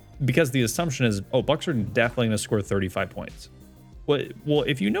 But because the assumption is, Bucks are definitely going to score 35 points. Well,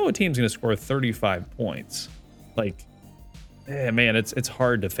 if you know a team's going to score 35 points, man, it's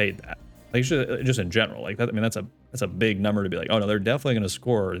hard to fade that. Just in general, that. I mean, that's a big number to be like, oh no, they're definitely going to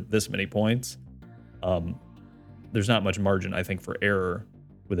score this many points. There's not much margin, I think, for error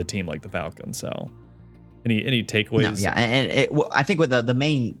with a team like the Falcons. So, any takeaways? No, yeah, and I think with the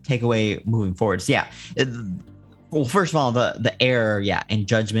main takeaway moving forward is, well, first of all, the error, in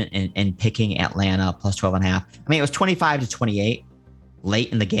judgment and picking Atlanta plus 12.5. I mean, it was 25 to 28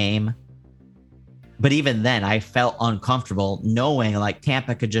 late in the game. But even then, I felt uncomfortable knowing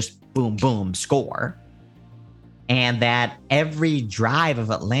Tampa could just boom, boom, score. And that every drive of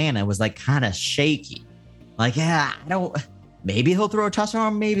Atlanta was kind of shaky. Maybe he'll throw a touchdown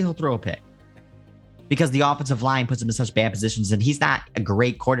or maybe he'll throw a pick. Because the offensive line puts him in such bad positions and he's not a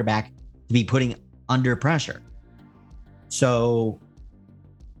great quarterback to be putting under pressure. So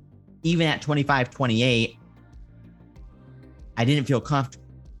even at 25-28, I didn't feel comfortable.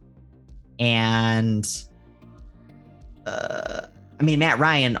 And Matt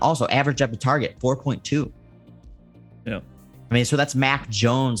Ryan also averaged up a target 4.2. Yeah. So that's Mac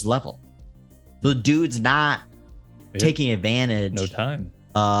Jones level. The dude's not taking advantage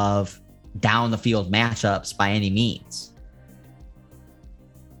of down the field matchups by any means.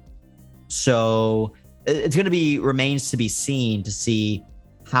 So it's going to remains to be seen to see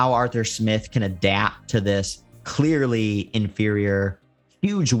how Arthur Smith can adapt to this clearly inferior,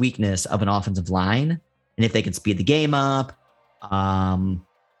 huge weakness of an offensive line, and if they can speed the game up. The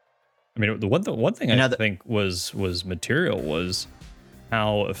one thing I think was material was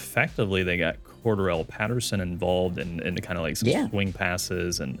how effectively they got Cordarrelle Patterson involved in kind of some swing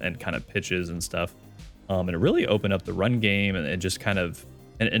passes and kind of pitches and stuff. And it really opened up the run game, and it just kind of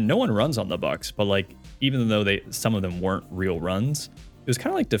and no one runs on the Bucks, but even though some of them weren't real runs, it was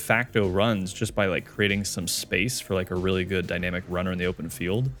kind of de facto runs just by creating some space for a really good dynamic runner in the open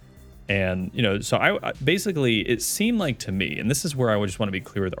field. And, so I basically, it seemed like to me, and this is where I would just want to be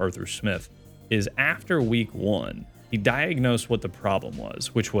clear with Arthur Smith, is after week 1, he diagnosed what the problem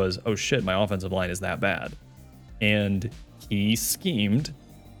was, which was, oh shit, my offensive line is that bad. And he schemed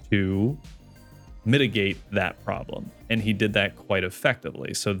to mitigate that problem. And he did that quite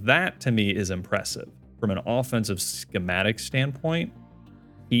effectively. So that to me is impressive. From an offensive schematic standpoint,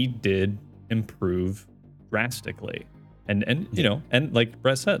 he did improve drastically. And like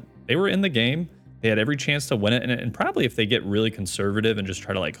Brett said, they were in the game. They had every chance to win it. And probably if they get really conservative and just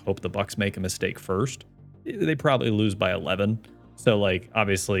try to hope the Bucks make a mistake first, they probably lose by 11. So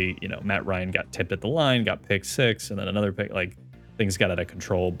obviously, Matt Ryan got tipped at the line, got pick 6, and then another pick, things got out of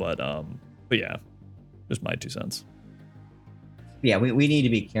control. But yeah, just my 2 cents. Yeah, we need to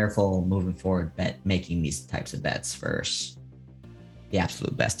be careful moving forward making these types of bets versus the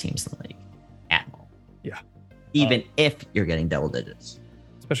absolute best teams in the league at home. Yeah. Even if you're getting double digits.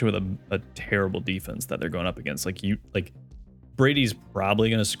 Especially with a terrible defense that they're going up against. Brady's probably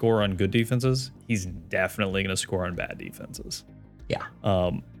going to score on good defenses. He's definitely going to score on bad defenses. Yeah.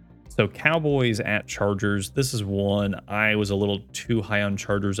 So Cowboys at Chargers. This is one I was a little too high on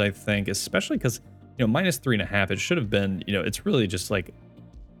Chargers, I think, especially because, minus 3.5, it should have been, it's really just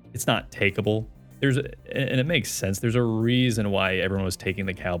it's not takeable. And it makes sense. There's a reason why everyone was taking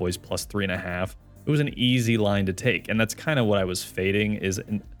the Cowboys plus 3.5. It was an easy line to take. And that's kind of what I was fading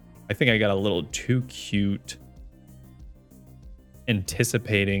I think I got a little too cute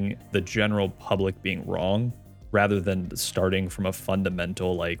anticipating the general public being wrong rather than starting from a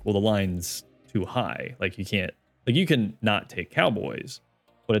fundamental, the line's too high. You can not take Cowboys,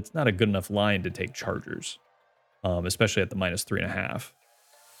 but it's not a good enough line to take Chargers, especially at the minus 3.5.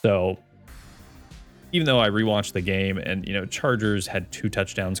 So even though I rewatched the game and, Chargers had 2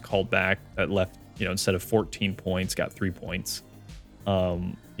 touchdowns called back that left, instead of 14 points, got 3 points,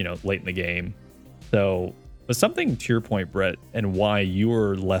 late in the game. So, but something to your point, Brett, and why you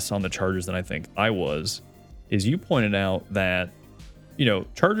were less on the Chargers than I think I was, is you pointed out that,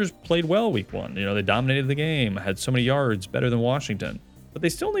 Chargers played well week 1. They dominated the game, had so many yards, better than Washington, but they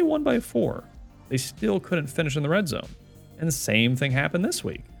still only won by 4. They still couldn't finish in the red zone. And the same thing happened this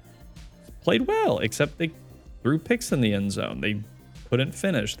week. Played well, except they threw picks in the end zone. They couldn't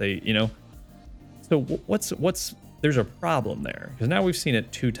finish. So what's there's a problem there, because now we've seen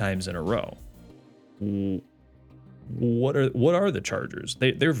it 2 times in a row. What are the Chargers?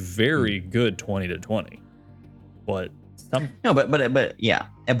 They're very good 20-20, but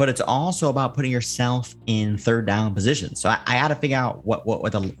but it's also about putting yourself in third down position. So I had to figure out what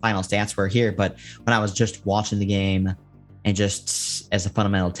the final stats were here. But when I was just watching the game, and just as a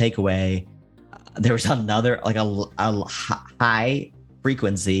fundamental takeaway, there was another like a high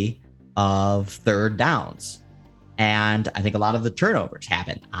frequency of third downs. And I think a lot of the turnovers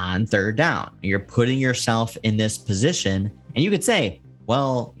happen on third down. You're putting yourself in this position, and you could say,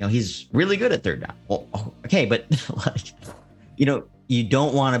 well, he's really good at third down. Well, okay, but you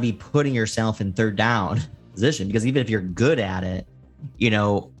don't want to be putting yourself in third down position, because even if you're good at it,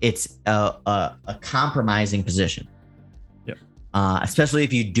 it's a compromising position. Yep. Especially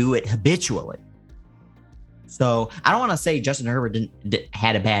if you do it habitually. So I don't want to say Justin Herbert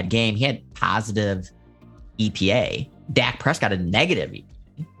had a bad game. He had positive EPA. Dak Prescott had negative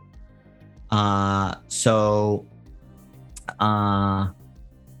EPA.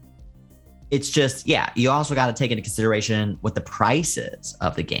 It's just, you also got to take into consideration what the price is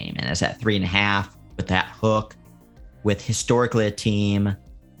of the game. And it's at 3.5 with that hook, with historically a team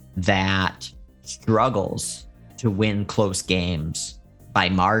that struggles to win close games by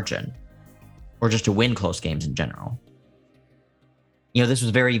margin, or just to win close games in general. This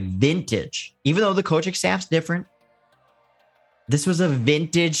was very vintage, even though the coaching staff's different. This was a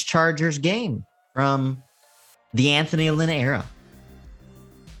vintage Chargers game from the Anthony Lynn era.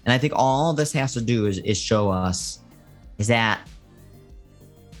 And I think all this has to do is show us is that,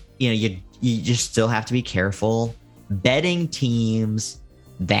 you just still have to be careful betting teams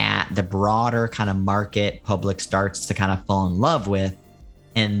that the broader kind of market public starts to kind of fall in love with.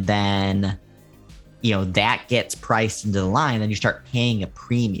 And then, that gets priced into the line, then you start paying a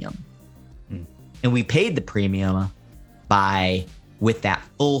premium. And we paid the premium with that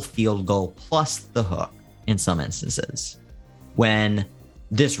full field goal plus the hook in some instances. When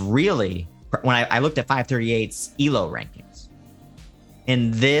I looked at 538's ELO rankings,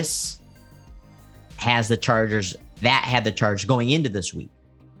 and this has the Chargers, that had the Chargers going into this week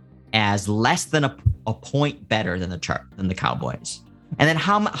as less than a point better than the Cowboys. And then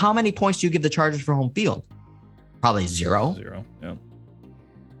how many points do you give the Chargers for home field? Probably 0. 0, yeah.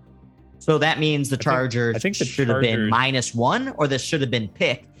 So that means the Chargers should have been -1, or this should have been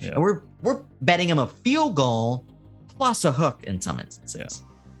picked. Yeah. And we're betting them a field goal plus a hook in some instances.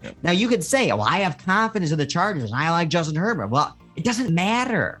 Yeah. Yeah. Now you could say, well, I have confidence in the Chargers and I like Justin Herbert. Well, it doesn't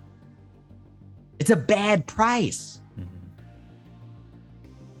matter. It's a bad price. Mm-hmm.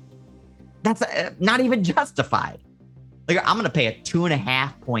 That's not even justified. Like, I'm going to pay a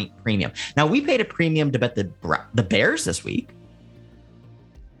 2.5 point premium. Now, we paid a premium to bet the Bears this week,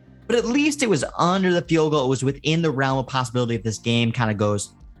 but at least it was under the field goal. It was within the realm of possibility if this game kind of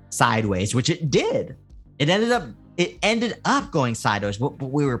goes sideways, which it did. It ended up going sideways, but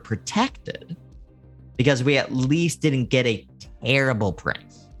we were protected because we at least didn't get a terrible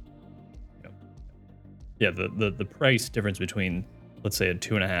price. Yeah, the price difference between, let's say, a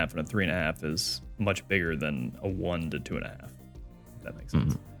 2.5 and a 3.5 is much bigger than a 1 to 2.5. If that makes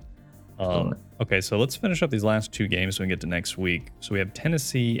sense. Mm-hmm. Okay, so let's finish up these last 2 games so we can get to next week. So we have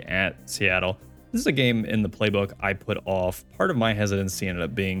Tennessee at Seattle. This is a game in the playbook I put off. Part of my hesitancy ended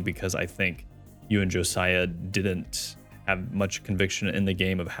up being because I think you and Josiah didn't have much conviction in the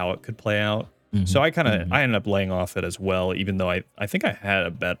game of how it could play out. Mm-hmm. So I ended up laying off it as well, even though I think I had a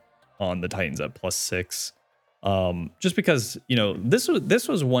bet on the Titans at +6. Just because, this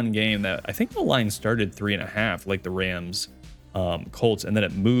was one game that I think the line started 3.5, like the Rams, Colts, and then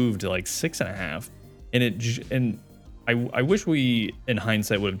it moved to like 6.5. And I wish we, in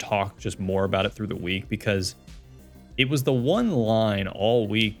hindsight, would have talked just more about it through the week, because it was the one line all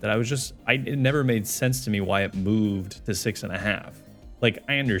week that it never made sense to me why it moved to 6.5. Like,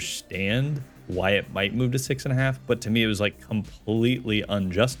 I understand why it might move to 6.5, but to me, it was like completely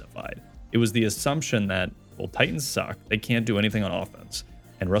unjustified. It was the assumption that, well, Titans suck. They can't do anything on offense.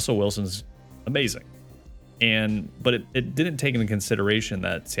 And Russell Wilson's amazing. But it didn't take into consideration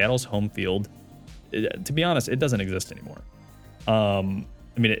that Seattle's home field, to be honest, it doesn't exist anymore.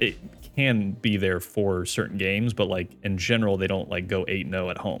 It can be there for certain games, but like in general, they don't like go 8-0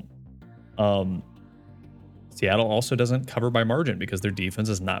 at home. Seattle also doesn't cover by margin because their defense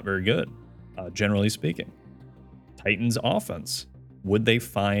is not very good, generally speaking. Titans offense would they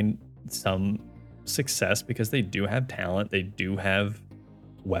find some success because they do have talent, they do have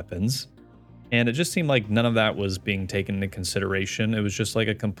weapons, and it just seemed like none of that was being taken into consideration. It was just like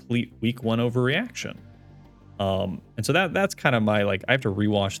a complete week one overreaction. And so that's kind of my, like, I have to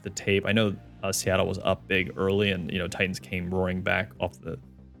rewatch the tape. I know Seattle was up big early, and Titans came roaring back off the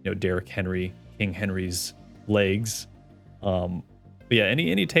Derrick Henry, King Henry's legs. But yeah,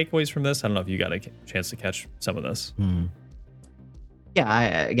 any takeaways from this? I don't know if you got a chance to catch some of this.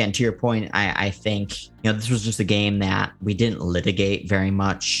 Yeah, again, to your point, I think this was just a game that we didn't litigate very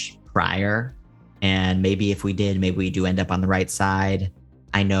much prior, and maybe if we did, maybe we do end up on the right side.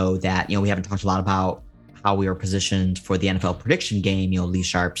 I know that we haven't talked a lot about how we were positioned for the NFL prediction game. Lee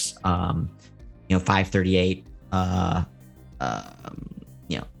Sharp's 538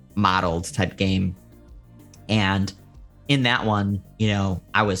 modeled type game, and in that one,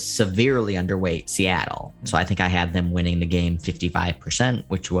 I was severely underweight Seattle. So I think I had them winning the game 55%,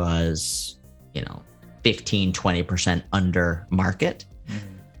 which was, 15-20% under market.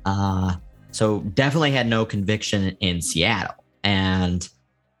 So definitely had no conviction in Seattle. And,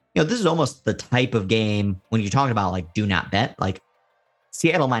 this is almost the type of game when you're talking about like do not bet, like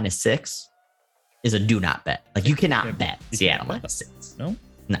Seattle -6 is a do not bet. Like you cannot bet Seattle -6. No.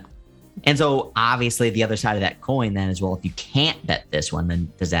 And so obviously the other side of that coin then is, well, if you can't bet this one, then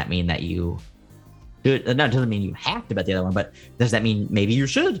does that mean that you do it? No, it doesn't mean you have to bet the other one, but does that mean maybe you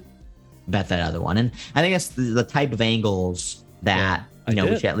should bet that other one? And I think that's the type of angles that, we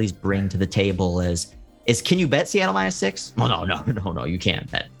should at least bring to the table is can you bet Seattle -6? Well, no, you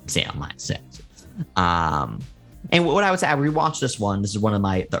can't bet Seattle -6. And what I would say, I rewatched this one. This is one of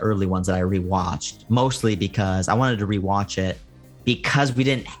the early ones that I rewatched, mostly because I wanted to rewatch it because we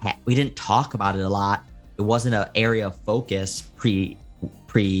didn't talk about it a lot. It wasn't an area of focus pre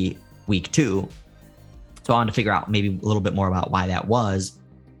week 2. So I wanted to figure out maybe a little bit more about why that was.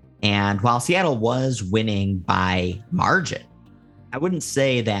 And while Seattle was winning by margin, I wouldn't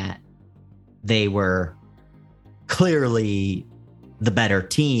say that they were clearly the better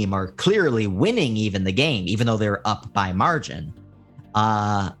team or clearly winning even the game, even though they're up by margin,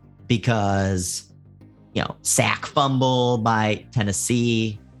 because sack fumble by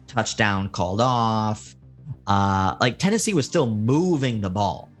Tennessee, touchdown called off. Like Tennessee was still moving the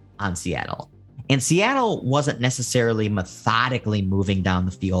ball on Seattle. And Seattle wasn't necessarily methodically moving down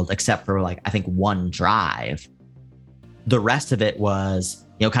the field, except for I think one drive. The rest of it was,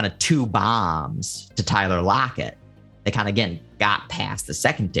 kind of 2 bombs to Tyler Lockett. They kind of, again, got past the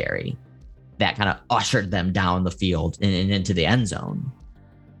secondary that kind of ushered them down the field and into the end zone.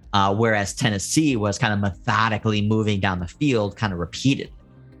 Whereas Tennessee was kind of methodically moving down the field, kind of repeated.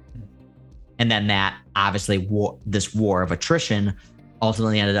 And then that obviously this war of attrition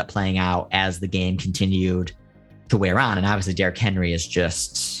ultimately ended up playing out as the game continued to wear on. And obviously Derrick Henry is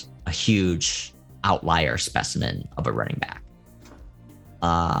just a huge outlier specimen of a running back.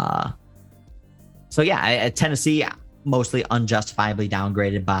 So yeah, Tennessee mostly unjustifiably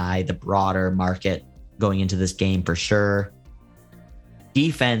downgraded by the broader market going into this game for sure.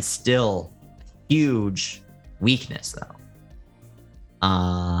 Defense still huge weakness though.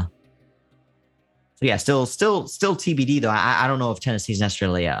 So yeah, still TBD though. I don't know if Tennessee's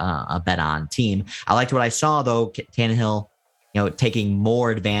necessarily a bet on team. I liked what I saw though. Tannehill, taking more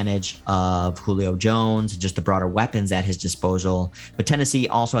advantage of Julio Jones, just the broader weapons at his disposal. But Tennessee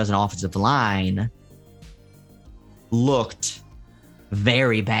also has an offensive line looked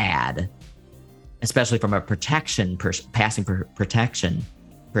very bad, especially from a passing protection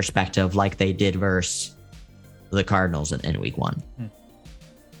perspective, like they did versus the Cardinals in week 1.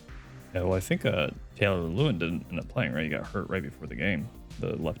 Yeah, well, I think Taylor Lewin didn't end up playing, right? He got hurt right before the game,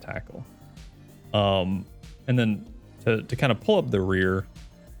 the left tackle. And then to kind of pull up the rear,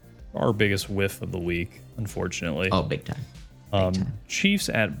 our biggest whiff of the week, unfortunately. Oh, big time. Chiefs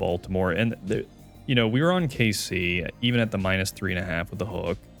at Baltimore. And, we were on KC, even at the -3.5 with the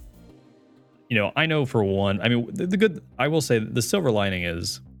hook. I know for one, I mean, I will say the silver lining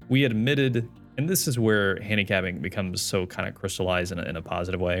is we admitted, and this is where handicapping becomes so kind of crystallized in a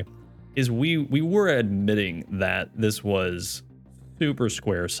positive way, is we were admitting that this was super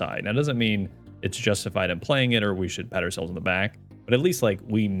square side. Now, it doesn't mean it's justified in playing it or we should pat ourselves on the back, but at least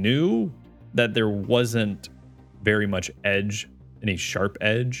we knew that there wasn't very much edge, any sharp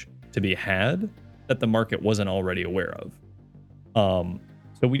edge to be had that the market wasn't already aware of.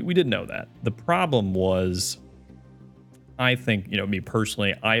 So we did know that. The problem was, I think, me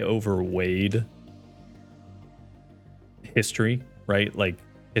personally, I overweighed history, right?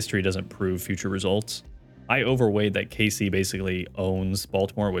 History doesn't prove future results. I overweighed that KC basically owns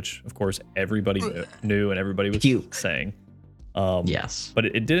Baltimore, which of course everybody knew and everybody was saying. Yes. But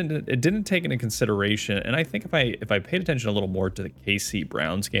it didn't take into consideration, and I think if I paid attention a little more to the KC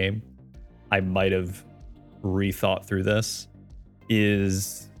Browns game, I might have rethought through this.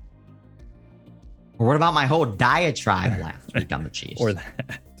 Or what about my whole diatribe last week on the Chiefs? Or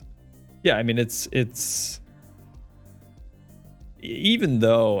that. Yeah, I mean it's even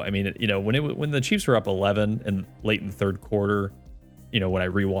though, I mean, when the Chiefs were up 11 and late in the third quarter, when I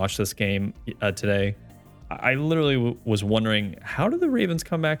rewatched this game today, I literally was wondering, how do the Ravens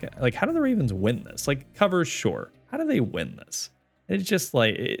come back? Like, how do the Ravens win this? Like, covers, sure. How do they win this? It's just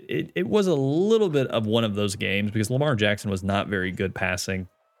like, it was a little bit of one of those games because Lamar Jackson was not very good passing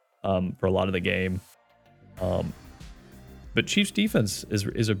for a lot of the game. But Chiefs defense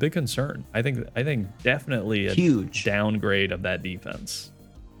is a big concern. I think definitely a huge downgrade of that defense.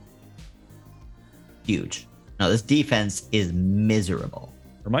 Huge. No, this defense is miserable.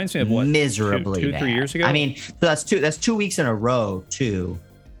 Reminds me of what? Miserably two, bad. 3 years ago? I mean, so that's 2 weeks in a row, too,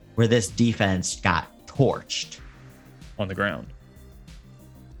 where this defense got torched. On the ground.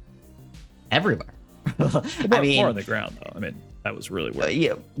 Everywhere. More on the ground, though. I mean, that was really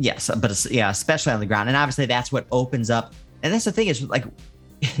weird. Yes, but especially on the ground. And obviously that's what opens up. And that's the thing is, like,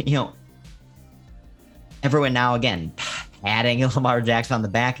 everyone now, again, patting Lamar Jackson on the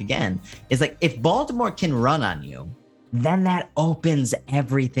back again. Is like, if Baltimore can run on you, then that opens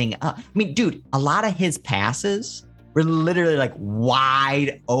everything up. I mean, dude, a lot of his passes were literally like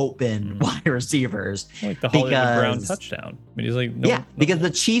wide open wide receivers. Like the Hollywood Brown touchdown. I mean, he's like, because the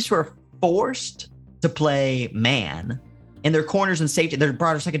Chiefs were forced to play man, and their corners and safety, their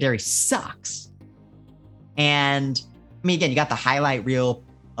broader secondary sucks. And I mean, again, you got the highlight reel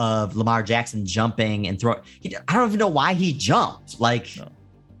of Lamar Jackson jumping and throwing. I don't even know why he jumped. Like,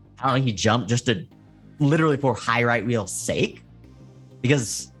 I don't know, he jumped just to literally for highlight reel sake,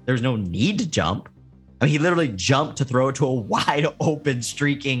 because there's no need to jump. I mean, he literally jumped to throw it to a wide open,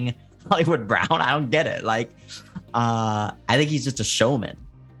 streaking Hollywood Brown. I don't get it. Like, I think he's just a showman,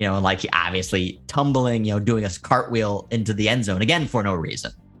 and like, he obviously tumbling, doing a cartwheel into the end zone again for no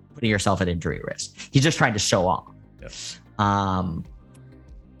reason, putting yourself at injury risk. He's just trying to show off. Yep.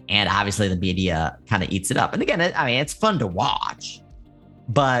 And obviously the media kind of eats it up. And again, I mean, it's fun to watch,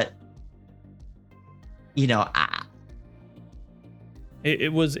 but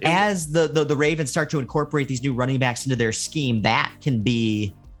as the Ravens start to incorporate these new running backs into their scheme, that can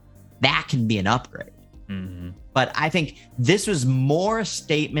be an upgrade. Mm-hmm. But I think this was more a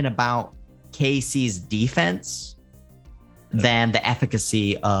statement about KC's defense than the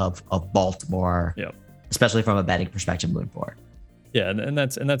efficacy of Baltimore, especially from a betting perspective moving forward. Yeah, and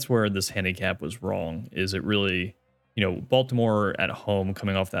that's where this handicap was wrong. Is it really, Baltimore at home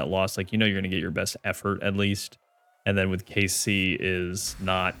coming off that loss, like, you're going to get your best effort at least. And then with KC is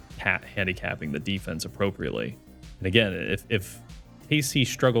not handicapping the defense appropriately. And again, if KC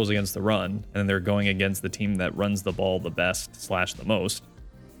struggles against the run and they're going against the team that runs the ball the best / the most,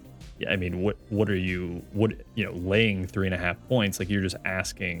 I mean, what are you laying 3.5 points? Like, you're just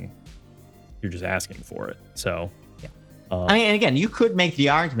asking for it. So, I mean, and again, you could make the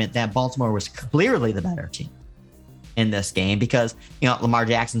argument that Baltimore was clearly the better team in this game because, Lamar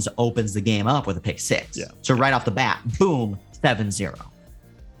Jackson opens the game up with a pick six. Yeah. So right off the bat, boom, 7-0.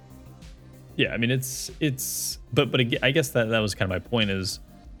 Yeah, I mean, but again, I guess that was kind of my point is,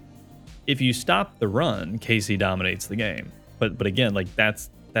 if you stop the run, KC dominates the game. But again, like, that's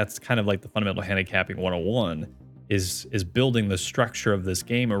kind of like the fundamental handicapping 101 is building the structure of this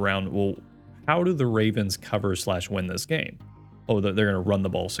game around, well, how do the Ravens cover / win this game? Oh, they're going to run the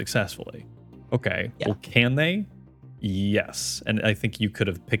ball successfully. Okay. Yeah. Well, can they? Yes. And I think you could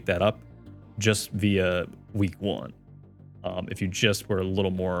have picked that up just via week 1. If you just were a little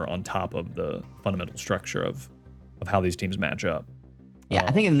more on top of the fundamental structure of how these teams match up. Yeah,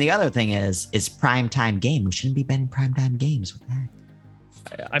 I think, and the other thing is primetime game. We shouldn't be betting primetime games with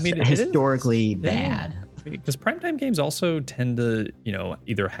that. I mean, it's historically bad. Because primetime games also tend to,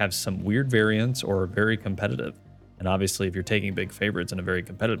 either have some weird variance or very competitive. And obviously, if you're taking big favorites in a very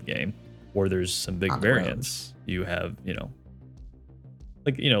competitive game, or there's some big variance, you have,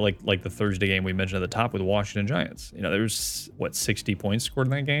 like the Thursday game we mentioned at the top with the Washington Giants. There's 60 points scored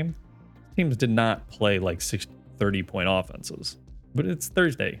in that game. Teams did not play like 30-point offenses, but it's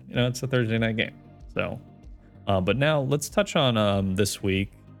Thursday. It's a Thursday night game. So, but now let's touch on this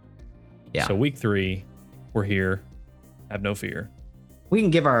week. Yeah. So week 3. We're here. Have no fear. We can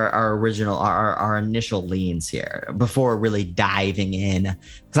give our original, our initial leans here before really diving in,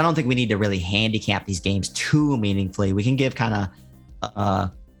 because I don't think we need to really handicap these games too meaningfully. We can give kind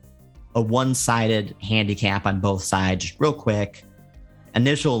of a one-sided handicap on both sides, just real quick.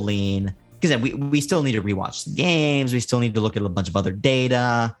 Initial lean. because we still need to rewatch the games. We still need to look at a bunch of other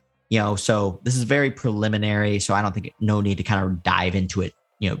data, so this is very preliminary. So I don't think no need to kind of dive into it,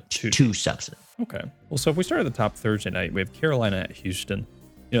 too substantive. Okay. Well, so if we start at the top Thursday night, we have Carolina at Houston.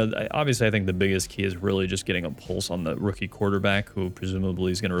 Obviously, I think the biggest key is really just getting a pulse on the rookie quarterback who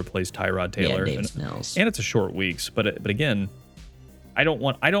presumably is going to replace Tyrod Taylor. Yeah, Davis Mills. And it's a short week, but again, I don't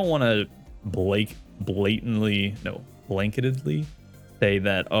want to blanketedly say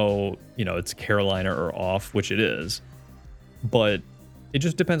that it's Carolina or off, which it is, but it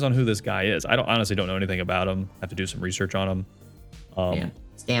just depends on who this guy is. I honestly don't know anything about him. I have to do some research on him.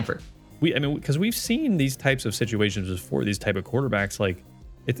 Stanford. Because we've seen these types of situations before. These type of quarterbacks, like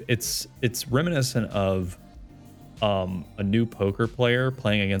it's reminiscent of a new poker player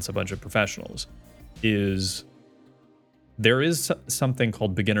playing against a bunch of professionals. There is something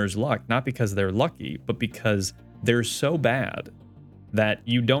called beginner's luck, not because they're lucky, but because they're so bad that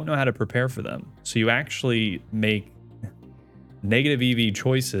you don't know how to prepare for them. So you actually make negative EV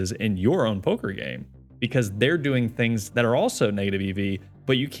choices in your own poker game because they're doing things that are also negative EV,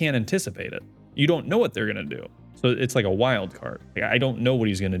 but you can't anticipate it. You don't know what they're going to do. So it's like a wild card. I don't know what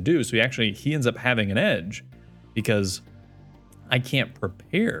he's going to do. So he ends up having an edge because I can't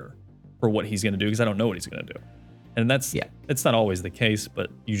prepare for what he's going to do because I don't know what he's going to do. And it's not always the case, but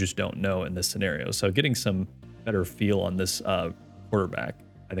you just don't know in this scenario. So getting some better feel on this quarterback,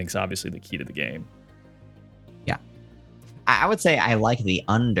 I think, is obviously the key to the game. Yeah. I would say I like the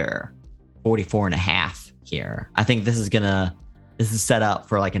under 44.5 here. I think this is set up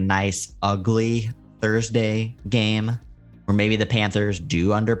for like a nice, ugly Thursday game where maybe the Panthers do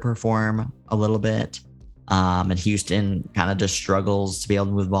underperform a little bit. And Houston kind of just struggles to be able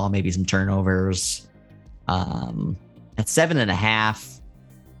to move the ball, maybe some turnovers. At 7.5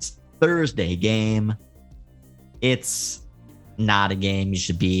 Thursday game, it's not a game you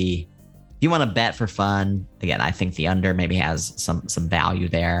should be. If you want to bet for fun, again, I think the under maybe has some value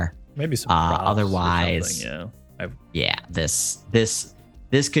there. Maybe some otherwise,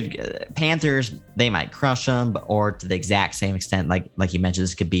 this could Panthers, they might crush them, or to the exact same extent, like you mentioned,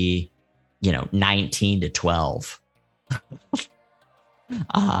 this could be 19-12.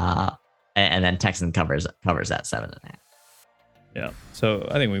 And then Texan covers that 7.5. Yeah. So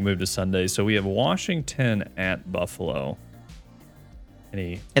I think we move to Sunday. So we have Washington at Buffalo.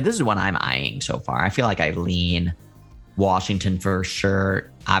 And this is one I'm eyeing so far. I feel like I lean Washington for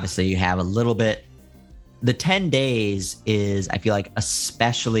sure. Obviously, you have a little bit. The 10 days is, I feel like,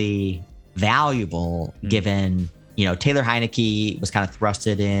 especially valuable given, Taylor Heineke was kind of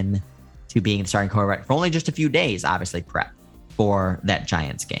thrusted in to being the starting quarterback for only just a few days, obviously prep for that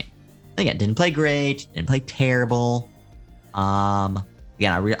Giants game. Again, didn't play great, didn't play terrible.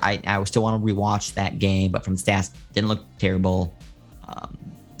 Again, I still want to rewatch that game, but from stats, didn't look terrible.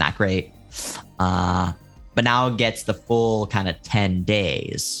 Not great. But now it gets the full kind of 10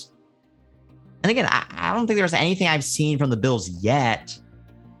 days. And again, I don't think there's anything I've seen from the Bills yet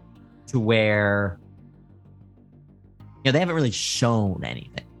to where, they haven't really shown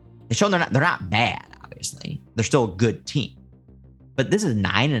anything. They've shown they're not bad, obviously. They're still a good team. But this is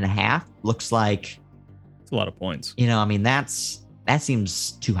 9.5. Looks like it's a lot of points. That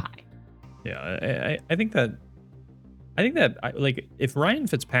seems too high. Yeah, I think that if Ryan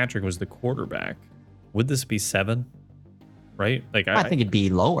Fitzpatrick was the quarterback, would this be 7? Right? I think it'd be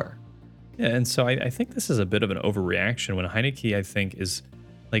lower. Yeah, and so I think this is a bit of an overreaction when Heineke, I think, is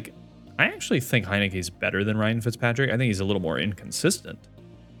I actually think Heineke's better than Ryan Fitzpatrick. I think he's a little more inconsistent,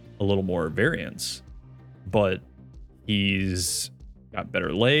 a little more variance, but he's got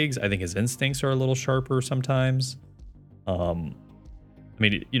better legs. I think his instincts are a little sharper sometimes. That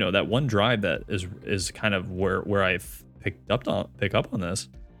one drive that is kind of where I've pick up on this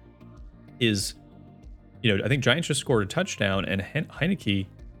is, I think Giants just scored a touchdown and Heineke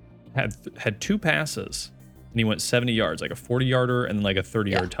had 2 passes and he went 70 yards, like a 40-yarder and like a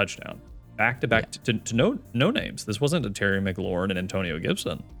 30-yard touchdown, back to back to no names. This wasn't to Terry McLaurin and Antonio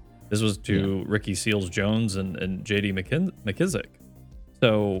Gibson. This was to Ricky Seals-Jones and J.D. McKissick.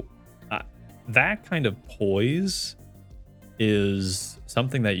 So that kind of poise is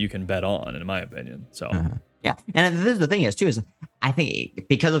something that you can bet on, in my opinion. So yeah, and this is the thing is I think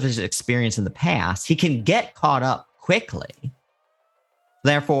because of his experience in the past, he can get caught up quickly.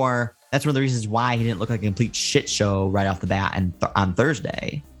 Therefore, that's one of the reasons why he didn't look like a complete shit show right off the bat and on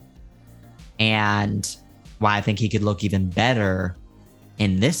Thursday, and why I think he could look even better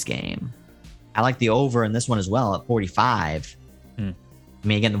in this game. I like the over in this one as well at 45. I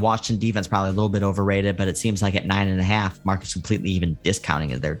mean, again, the Washington defense probably a little bit overrated, but it seems like at 9.5, Marcus completely even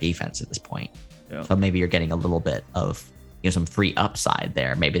discounting their defense at this point. Yeah. So maybe you're getting a little bit of some free upside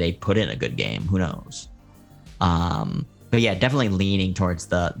there. Maybe they put in a good game. Who knows? But yeah, definitely leaning towards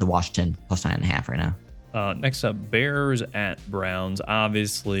the Washington plus 9.5 right now. Next up, Bears at Browns.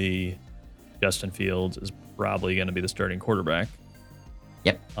 Obviously, Justin Fields is probably going to be the starting quarterback.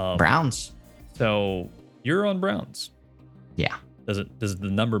 Yep. Browns. So you're on Browns. Yeah. Does the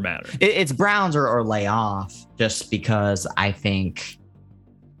number matter? It's Browns or lay off, just because I think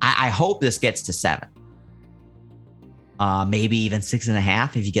I hope this gets to 7. Maybe even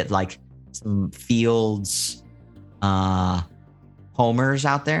 6.5 if you get like some Fields homers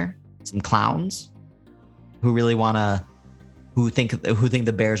out there, some clowns who really who think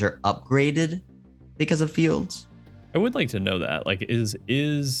the Bears are upgraded because of Fields. I would like to know that. Like, is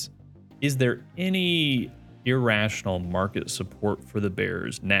there any irrational market support for the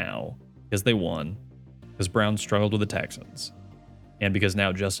Bears now because they won, because Browns struggled with the Texans, and because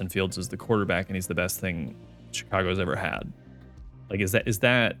now Justin Fields is the quarterback and he's the best thing Chicago's ever had? Like, is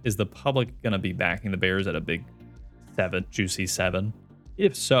the public gonna be backing the Bears at a big juicy 7?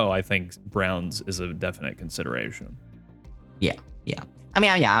 If so, I think Browns is a definite consideration. Yeah. I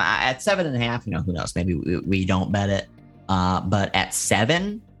mean, yeah, at 7.5, who knows? Maybe we don't bet it. But at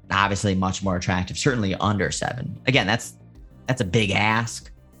 7, obviously much more attractive. Certainly under 7. Again, that's a big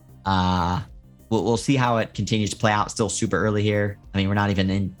ask. We'll see how it continues to play out. Still super early here. I mean, we're not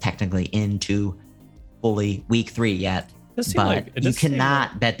even technically into fully week 3 yet. But you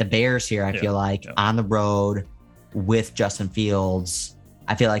cannot bet the Bears here. I feel like on the road with Justin Fields.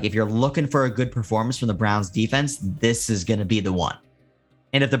 I feel like if you're looking for a good performance from the Browns defense, this is going to be the one.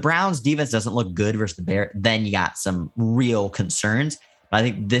 And if the Browns defense doesn't look good versus the Bears, then you got some real concerns. But I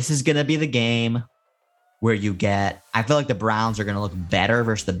think this is going to be the game where I feel like the Browns are going to look better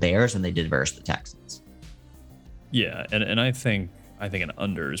versus the Bears than they did versus the Texans. Yeah. And I think an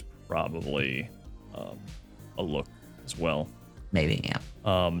under is probably a look as well. Maybe,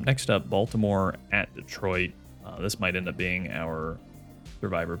 yeah. Next up, Baltimore at Detroit. This might end up being our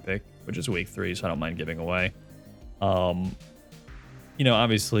survivor pick, which is week 3, so I don't mind giving away.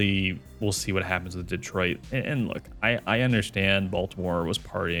 Obviously, we'll see what happens with Detroit. And look, I understand Baltimore was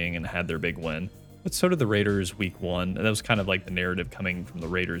partying and had their big win, but so did the Raiders week 1. That was kind of like the narrative coming from the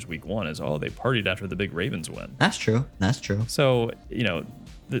Raiders week 1 is, they partied after the big Ravens win. That's true. So,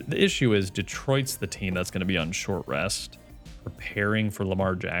 the issue is Detroit's the team that's going to be on short rest, preparing for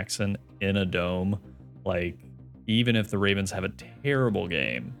Lamar Jackson in a dome. Like, even if the Ravens have a terrible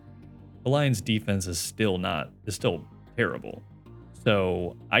game, the Lions defense is still terrible.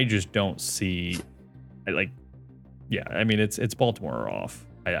 So I just don't see, it's Baltimore or off.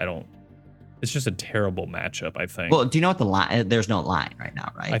 I don't. It's just a terrible matchup, I think. Well, do you know what the line? There's no line right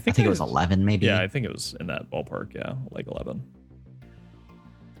now, right? I think it was 11, maybe. Yeah, I think it was in that ballpark. Yeah, like 11.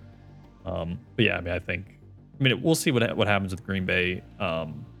 But yeah, we'll see what happens with Green Bay.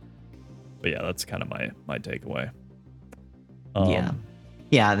 But yeah, that's kind of my takeaway.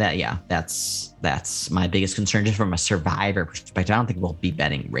 That's my biggest concern just from a survivor perspective. I don't think we'll be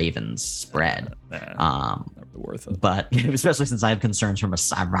betting Ravens spread. Not really worth it. But especially since I have concerns from a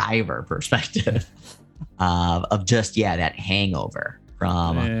survivor perspective of just that hangover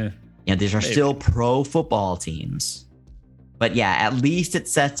from these are still pro football teams. But yeah, at least it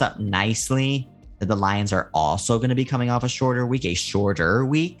sets up nicely that the Lions are also going to be coming off a shorter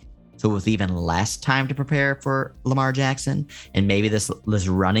week. So with even less time to prepare for Lamar Jackson, and maybe this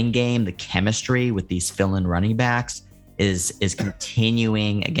running game, the chemistry with these fill-in running backs is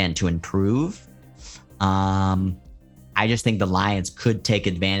continuing again to improve. I just think the Lions could take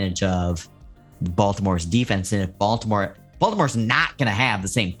advantage of Baltimore's defense, and if Baltimore's not going to have the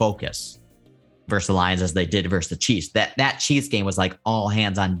same focus versus the Lions as they did versus the Chiefs. That Chiefs game was like all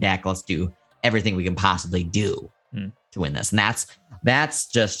hands on deck. Let's do everything we can possibly do to win this, and that's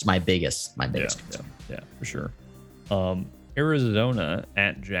just my biggest concern. Yeah, for sure. Arizona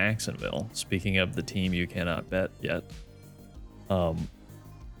at Jacksonville. Speaking of the team you cannot bet yet, I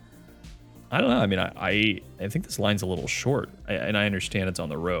don't know. I mean, I think this line's a little short, and I understand it's on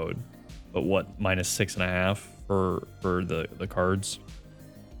the road, but what, -6.5 for the Cards,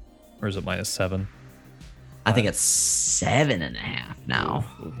 or is it -7? I think it's 7.5 now.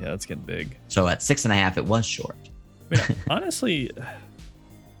 Ooh, yeah, that's getting big. So at 6.5, it was short. I mean, honestly,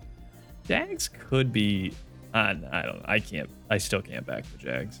 Jags could be. I still can't back the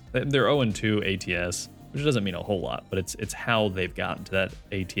Jags. They're 0-2 ATS, which doesn't mean a whole lot, but it's how they've gotten to that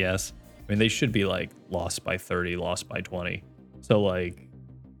ATS. I mean, they should be like lost by 30, lost by 20. So like,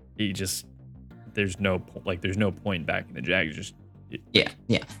 there's no point backing the Jags. Yeah.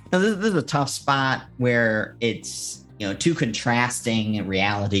 Now, this is a tough spot where it's two contrasting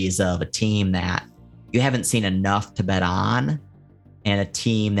realities of a team that you haven't seen enough to bet on, and a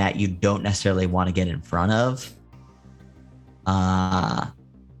team that you don't necessarily want to get in front of.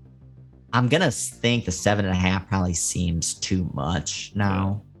 I'm gonna think the 7.5 probably seems too much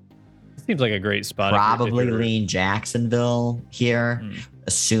now. It seems like a great spot. Probably lean Jacksonville here,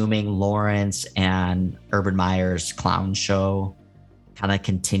 assuming Lawrence and Urban Meyer's clown show kind of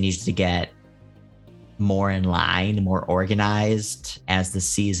continues to get more in line, more organized as the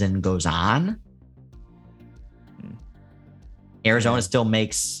season goes on. Arizona still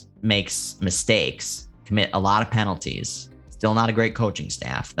makes mistakes, commit a lot of penalties. Still not a great coaching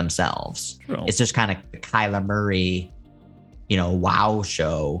staff themselves. True. It's just kind of Kyler Murray, wow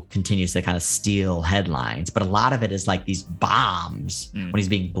show continues to kind of steal headlines. But a lot of it is like these bombs when he's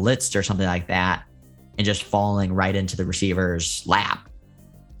being blitzed or something like that and just falling right into the receiver's lap.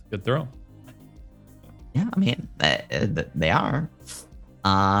 Good throw. Yeah, I mean, they are.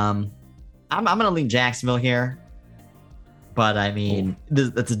 I'm going to lean Jacksonville here. But, I mean,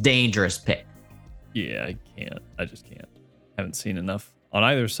 that's a dangerous pick. Yeah, I can't. I just can't. Haven't seen enough on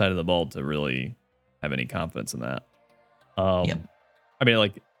either side of the ball to really have any confidence in that. I mean,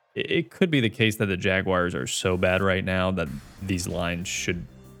 like, it could be the case that the Jaguars are so bad right now that these lines should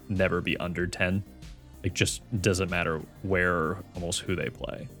never be under 10. It just doesn't matter almost who they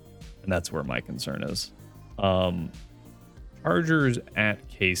play. And that's where my concern is. Chargers at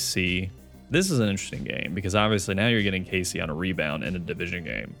KC. This is an interesting game because obviously now you're getting KC on a rebound in a division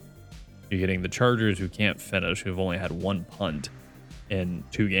game. You're getting the Chargers who can't finish, who've only had one punt in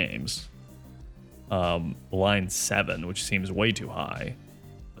 2 games. Line 7, which seems way too high.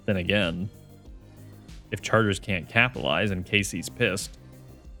 But then again, if Chargers can't capitalize and KC's pissed,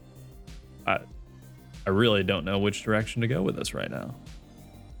 I really don't know which direction to go with this right now.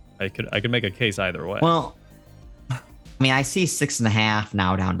 I could make a case either way. Well, I mean, I see 6.5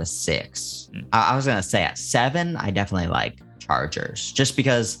 now down to 6. I was gonna say at 7, I definitely like Chargers just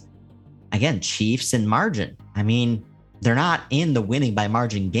because, again, Chiefs in margin. I mean, they're not in the winning by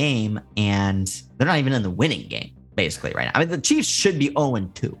margin game, and they're not even in the winning game basically right now. I mean, the Chiefs should be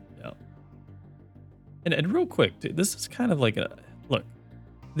 0-2. Yeah. And real quick, dude, this is kind of like look.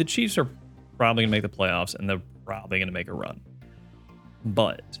 The Chiefs are probably gonna make the playoffs, and they're probably gonna make a run,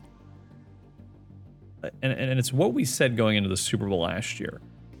 but. And it's what we said going into the Super Bowl last year.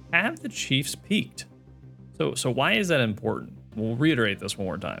 Have the Chiefs peaked? So why is that important? We'll reiterate this one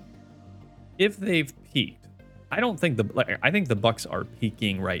more time. If they've peaked, I think the Bucs are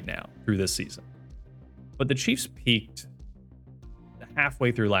peaking right now through this season. But the Chiefs peaked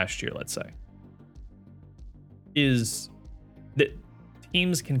halfway through last year, let's say. Is that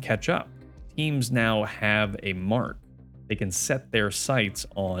teams can catch up. Teams now have a mark. They can set their sights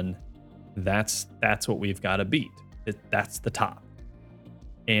on that's what we've got to beat. That's the top.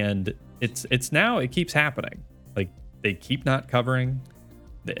 And it's now it keeps happening. Like they keep not covering,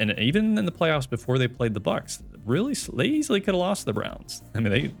 and even in the playoffs before they played the Bucs, really they easily could have lost the Browns. I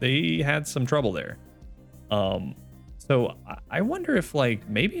mean they had some trouble there. So I wonder if like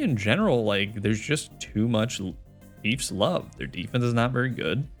maybe in general like there's just too much Chiefs love. Their defense is not very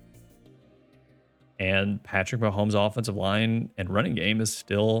good. And Patrick Mahomes' offensive line and running game is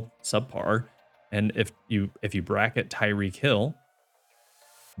still subpar. And if you bracket Tyreek Hill,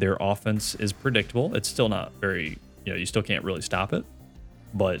 their offense is predictable. It's still not very, you still can't really stop it,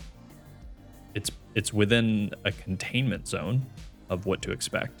 but it's within a containment zone of what to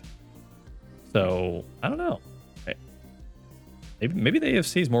expect. So I don't know. Maybe the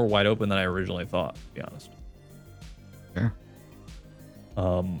AFC is more wide open than I originally thought, to be honest. Sure.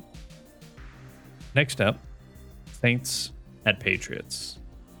 Next up, Saints at Patriots.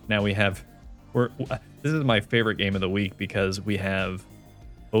 Now this is my favorite game of the week because we have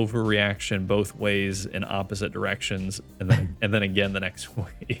overreaction both ways in opposite directions, and then again the next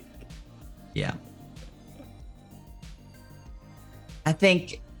week. Yeah. I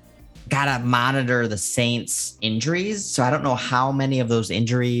think gotta monitor the Saints injuries. So I don't know how many of those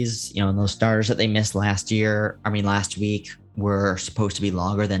injuries, and those starters that they missed last week were supposed to be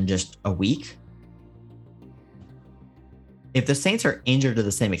longer than just a week. If the Saints are injured to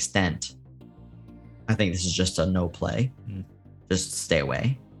the same extent, I think this is just a no play. Just stay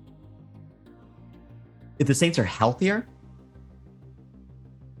away. If the Saints are healthier,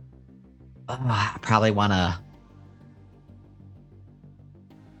 I probably want to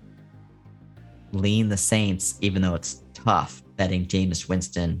lean the Saints, even though it's tough betting Jameis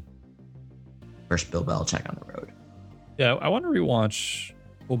Winston versus Bill Belichick on the road. Yeah, I want to rewatch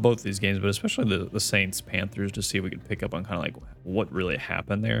both these games, but especially the Saints Panthers to see if we can pick up on kind of like what really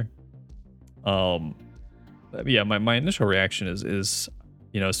happened there. Yeah, my initial reaction is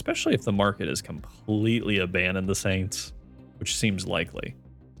especially if the market has completely abandoned the Saints, which seems likely.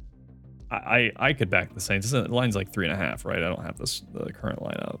 I could back the Saints. The line's like 3.5, right? I don't have the current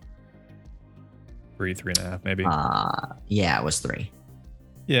line up. 3.5, maybe. Yeah, it was 3.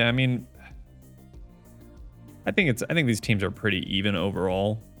 Yeah, I mean, I think these teams are pretty even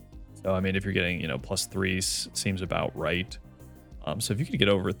overall. So I mean, if you're getting +3 seems about right. So if you could get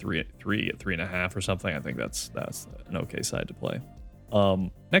over 3 at 3.5 or something, I think that's an okay side to play.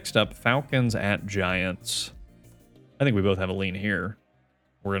 Next up, Falcons at Giants. I think we both have a lean here.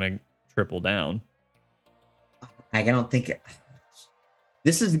 We're gonna triple down. I don't think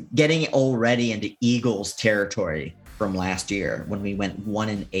this is getting already into Eagles territory from last year when we went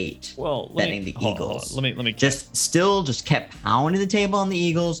 1-8. Well, betting the Eagles. Let me just kept pounding the table on the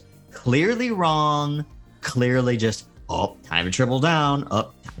Eagles. Clearly wrong. Clearly just time to triple down.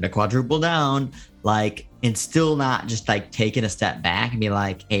 Time to quadruple down. And still not just taking a step back and be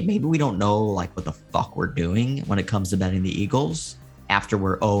like, hey, maybe we don't know what the fuck we're doing when it comes to betting the Eagles after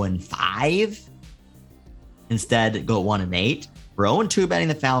we're 0-5. Instead, go 1-8. We're 0-2 betting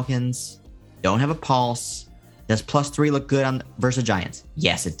the Falcons. Don't have a pulse. Does +3 look good versus Giants?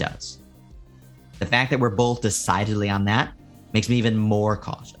 Yes, it does. The fact that we're both decidedly on that makes me even more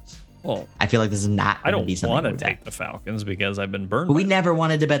cautious. Well, I feel like this is not going to be something. I don't want to take the Falcons because I've been burned. But we never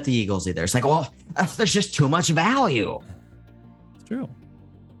wanted to bet the Eagles either. It's there's just too much value. It's true.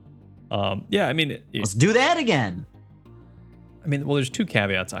 Yeah, I mean, let's do that again. I mean, well, there's two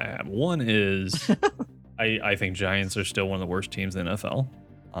caveats I have. One is I think Giants are still one of the worst teams in the NFL,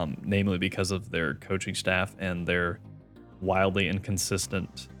 namely because of their coaching staff and their wildly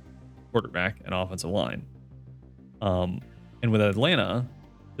inconsistent quarterback and offensive line. And with Atlanta,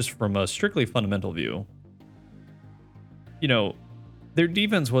 just from a strictly fundamental view, their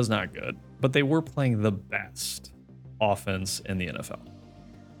defense was not good, but they were playing the best offense in the NFL.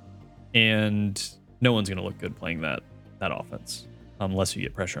 And no one's going to look good playing that offense unless you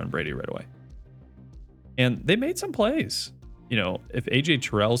get pressure on Brady right away. And they made some plays. If AJ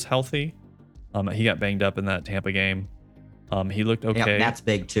Terrell's healthy, he got banged up in that Tampa game. He looked okay. Yeah, that's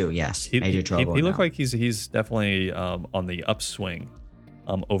big too. Yes, AJ Terrell. He looked like he's definitely on the upswing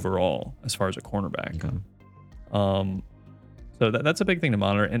overall as far as a cornerback. Okay. So that's a big thing to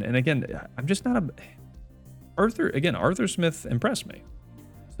monitor. And again, I'm just not Arthur Smith impressed me.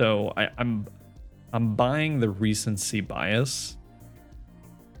 So I'm buying the recency bias.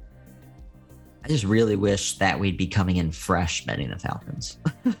 I just really wish that we'd be coming in fresh betting the Falcons.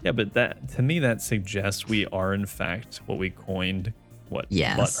 Yeah, but to me that suggests we are in fact what we coined butt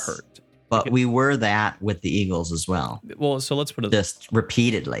hurt. But we were that with the Eagles as well. Well, so let's put it just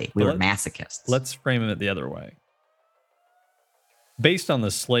repeatedly. We were masochists. Let's frame it the other way. Based on the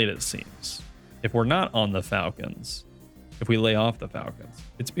slate, it seems, if we're not on the Falcons, if we lay off the Falcons,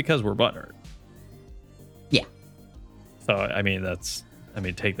 it's because we're butthurt. Yeah. So I mean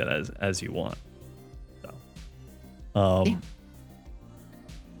take that as you want. So yeah.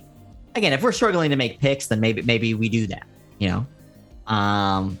 Again, if we're struggling to make picks, then maybe we do that,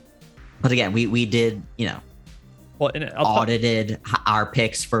 But again, we did, audited our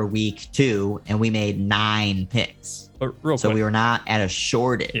picks for week 2, and we made 9 picks. So we were not at a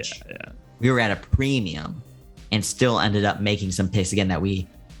shortage. Yeah. We were at a premium, and still ended up making some picks again that we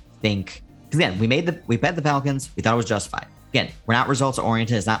think. Because again, we bet the Falcons. We thought it was justified. Again, we're not results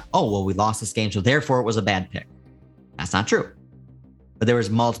oriented. It's not, we lost this game, so therefore it was a bad pick. That's not true. But there was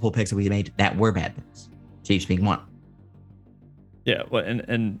multiple picks that we made that were bad picks. Chiefs being one. Yeah, well,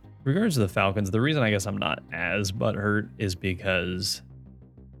 and regards to the Falcons, the reason I guess I'm not as butthurt is because,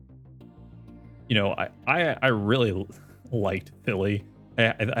 I really liked Philly.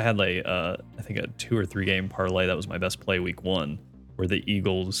 I had I think a 2 or 3 game parlay that was my best play week 1, where the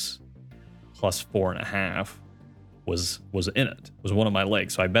Eagles +4.5 was in it. Was one of my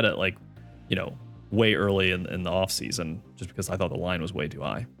legs, so I bet it way early in the off season just because I thought the line was way too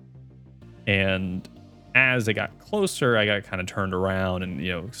high. And as it got closer, I got kind of turned around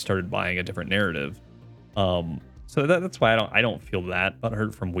and started buying a different narrative. So that's why I don't feel that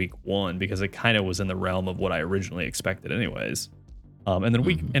butthurt from week 1, because it kind of was in the realm of what I originally expected, anyways. And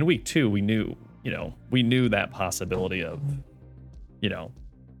then week 2, we knew that possibility of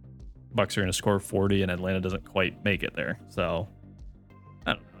Bucs are going to score 40 and Atlanta doesn't quite make it there. So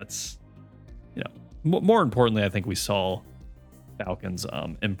I don't know. It's more importantly, I think we saw Falcons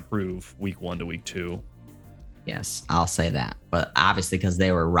improve week 1 to week 2. Yes, I'll say that. But obviously, because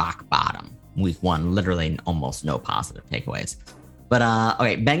they were rock bottom week 1, literally almost no positive takeaways. But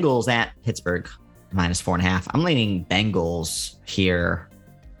okay, Bengals at Pittsburgh -4.5. I'm leaning Bengals here,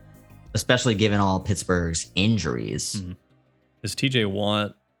 especially given all Pittsburgh's injuries. Is TJ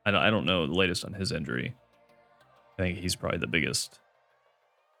Watt? I don't know the latest on his injury. I think he's probably the biggest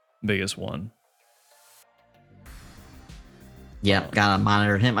one. Yep, gotta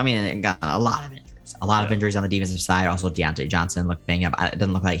monitor him. I mean, it got a lot of injuries. A lot of injuries on the defensive side. Also, Deontay Johnson looked banged up. It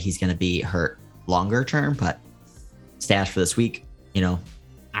doesn't look like he's going to be hurt longer term, but stats for this week,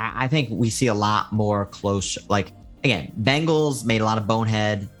 I think we see a lot more close. Like, again, Bengals made a lot of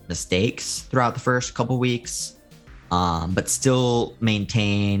bonehead mistakes throughout the first couple weeks, but still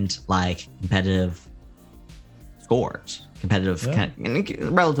maintained like competitive scores,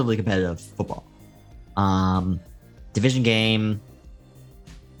 relatively competitive football. Division game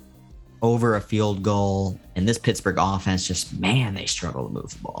over a field goal, and this Pittsburgh offense they struggle to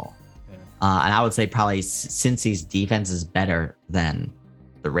move the ball. Yeah. And I would say probably Cincy's defense is better than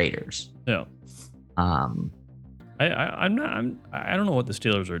the Raiders. Yeah. I don't know what the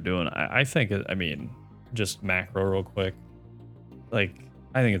Steelers are doing. I think, just macro real quick. Like,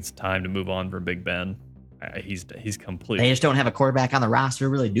 I think it's time to move on for Big Ben. He's completely. They just don't have a quarterback on the roster to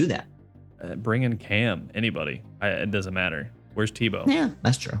really do that. Bring in Cam, anybody. It doesn't matter. Where's Tebow? Yeah,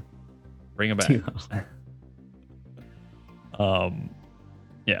 that's true. Bring him back.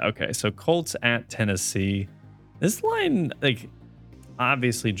 Yeah, okay. So Colts at Tennessee. This line, like,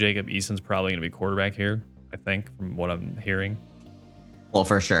 obviously Jacob Eason's probably going to be quarterback here, I think, from what I'm hearing. Well,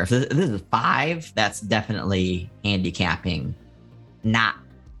 for sure. If this is 5, that's definitely handicapping, not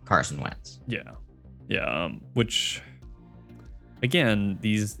Carson Wentz. Yeah. Yeah. Which, again,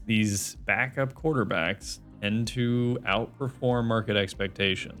 these backup quarterbacks tend to outperform market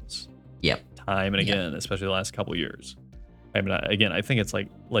expectations. Yep. Time and again, especially the last couple years. Again, I think it's like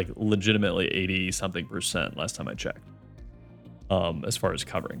legitimately 80-something% last time I checked. As far as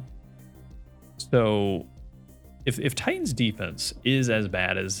covering. So if Titans defense is as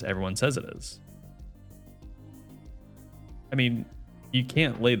bad as everyone says it is, you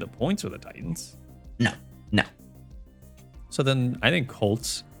can't lay the points with the Titans. No. So then I think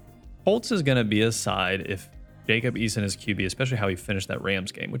Colts is going to be a side if Jacob Eason is QB, especially how he finished that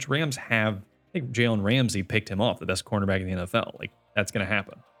Rams game, which Rams have. I think Jalen Ramsey picked him off, the best cornerback in the NFL. Like, that's going to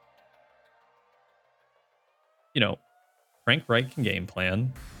happen. Frank Reich can game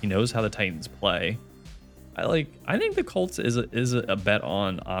plan. He knows how the Titans play. I think the Colts is a bet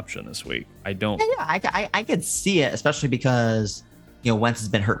on option this week. I could see it, especially because Wentz has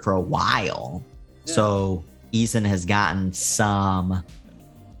been hurt for a while, so Eason has gotten some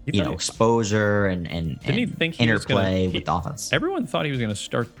exposure and didn't he think he interplay with the offense. Everyone thought he was going to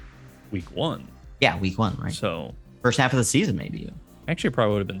start week 1. Yeah, week 1, right? So first half of the season, maybe. Actually,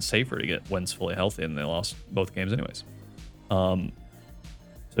 probably would have been safer to get Wentz fully healthy, and they lost both games anyways. So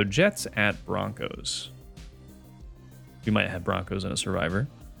Jets at Broncos. We might have Broncos in a survivor,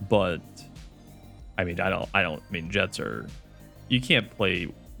 but Jets are. You can't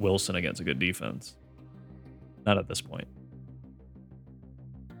play Wilson against a good defense. Not at this point,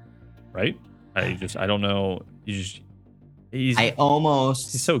 right? I don't know. He's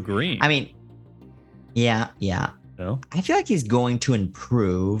so green. Yeah. No? I feel like he's going to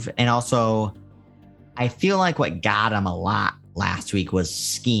improve, and also, I feel like what got him a lot last week was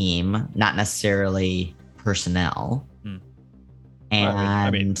scheme, not necessarily personnel.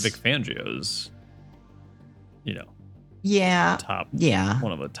 And Vic Fangio's, top,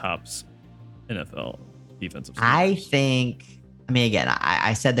 one of the tops NFL defensive. I think. Again,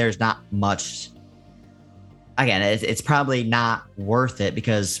 I said there's not much. Again, it's probably not worth it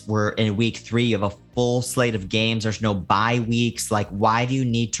because we're in week 3 of a full slate of games. There's no bye weeks. Like, why do you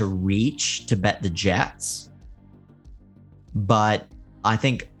need to reach to bet the Jets? But I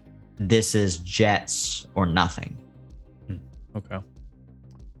think this is Jets or nothing. Okay.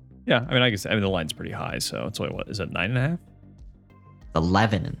 Yeah, I guess the line's pretty high, so it's what is it, 9.5?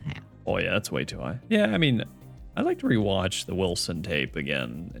 11.5. Oh yeah, that's way too high. Yeah, I'd like to rewatch the Wilson tape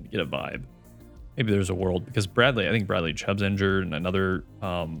again and get a vibe. Maybe there's a world because I think Bradley Chubb's injured, and another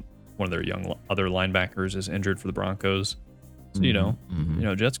one of their other linebackers is injured for the Broncos. So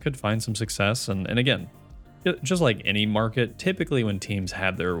Jets could find some success, and again, just like any market, typically when teams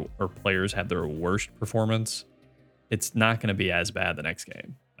players have their worst performance, it's not going to be as bad the next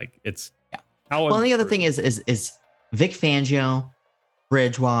game. Like, it's the other thing is Vic Fangio,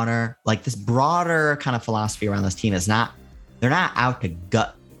 Bridgewater, like this broader kind of philosophy around this team is they're not out to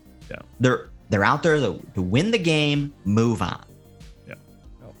gut. Yeah. They're out there to win the game, move on. Yeah.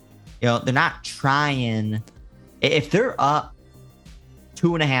 Oh. They're not trying. If they're up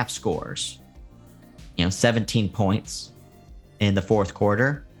 2.5 scores, 17 points in the fourth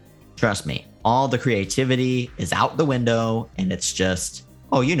quarter, trust me, all the creativity is out the window, and it's just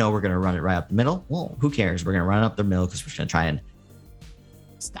oh, we're going to run it right up the middle. Well, who cares? We're going to run it up the middle because we're going to try and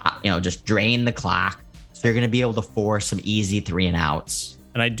stop, just drain the clock. So you're going to be able to force some easy 3 and outs.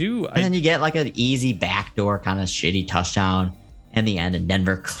 And then you get like an easy backdoor kind of shitty touchdown in the end. And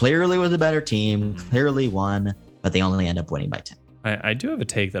Denver clearly was a better team, clearly won, but they only end up winning by 10. I do have a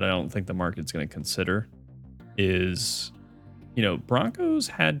take that I don't think the market's going to consider is, Broncos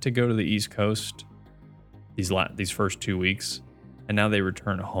had to go to the East Coast these first 2 weeks, and now they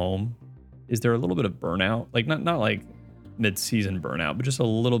return home. Is there a little bit of burnout? Like not like mid-season burnout, but just a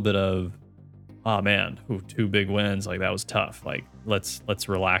little bit of, oh man, 2 big wins. Like that was tough. Like let's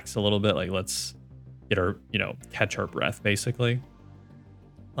relax a little bit. Like let's get our, catch our breath basically.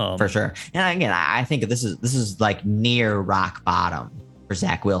 For sure. And again, I think this is like near rock bottom for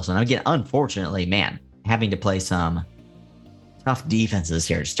Zach Wilson. Again, unfortunately, man, having to play some tough defenses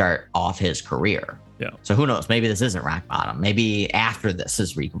here to start off his career. Yeah. So who knows? Maybe this isn't rock bottom. Maybe after this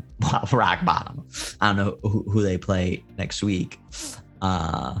is rock bottom. I don't know who they play next week.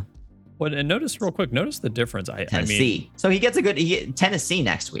 And notice the difference. Tennessee. I mean, so he gets Tennessee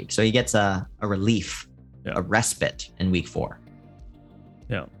next week. So he gets a relief, a respite in week 4.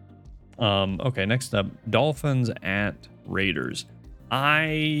 Yeah. Okay. Next up, Dolphins at Raiders.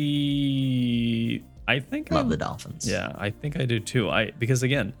 I think love the Dolphins. Yeah, I think I do too. Because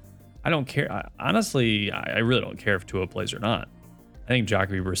again, I don't care. Honestly, I really don't care if Tua plays or not. I think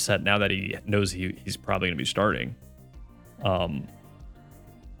Jacoby Brissett, now that he knows he's probably going to be starting,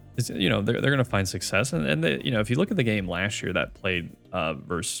 they're going to find success. And they, if you look at the game last year that played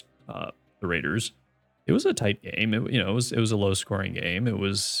versus the Raiders, it was a tight game. It was a low scoring game. It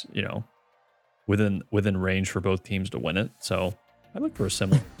was, within range for both teams to win it. So I look for a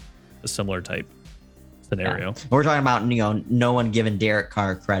similar type scenario. Yeah. We're talking about, no one giving Derek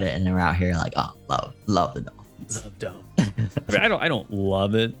Carr credit, and they're out here like, oh, love the Dolphins. Love dumb. I don't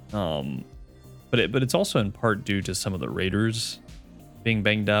love it. But it's also in part due to some of the Raiders being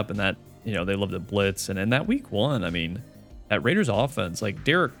banged up, and that, they love to blitz. And in that week 1, I mean, that Raiders offense, like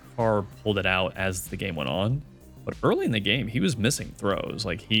Derek Carr pulled it out as the game went on, but early in the game he was missing throws.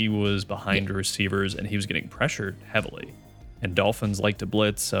 Like he was behind receivers and he was getting pressured heavily. And Dolphins like to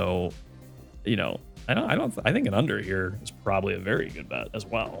blitz, so I think an under here is probably a very good bet as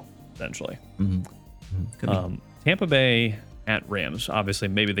well, potentially. Tampa Bay at Rams, obviously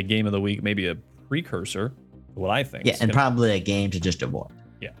maybe the game of the week, maybe a precursor to what I think. Yeah, and probably a game to just avoid.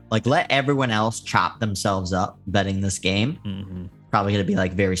 Yeah, like let everyone else chop themselves up betting this game. Probably going to be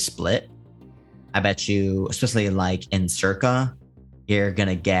like very split. I bet you, especially like in Circa, you're going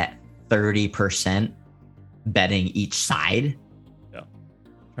to get 30% betting each side. Yeah.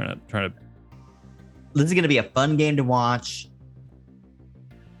 Trying to. This is going to be a fun game to watch.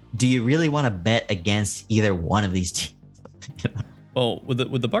 Do you really want to bet against either one of these teams? Well, with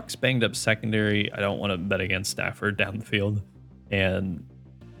the Bucs banged up secondary, I don't want to bet against Stafford down the field. And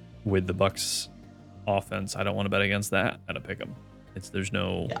with the Bucs offense, I don't want to bet against that at a pick 'em. There's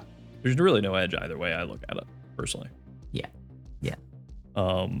really no edge either way I look at it personally. Yeah. Yep.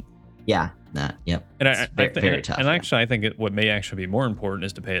 And very tough. And actually, I think what may actually be more important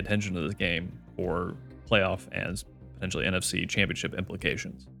is to pay attention to this game for playoff and potentially NFC championship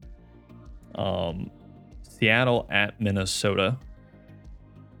implications. Seattle at Minnesota.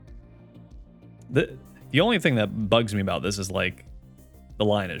 The only thing that bugs me about this is like the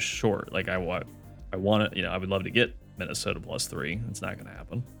line is short. Like I want to, I would love to get Minnesota +3. It's not going to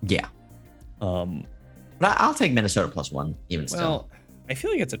happen. Yeah. But I'll take Minnesota +1 even still. Well, I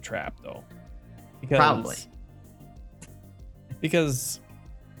feel like it's a trap though. Probably. Because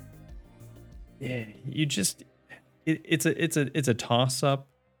you just it's a toss up.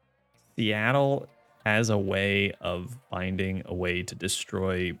 Seattle has a way of finding a way to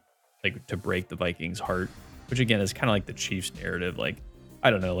destroy, like to break the Vikings' heart, which again is kind of like the Chiefs narrative. Like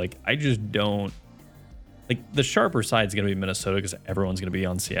I don't know, like I just don't. Like the sharper side is going to be Minnesota because everyone's going to be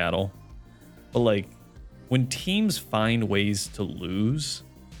on Seattle. But like when teams find ways to lose,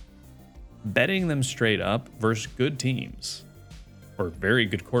 betting them straight up versus good teams or very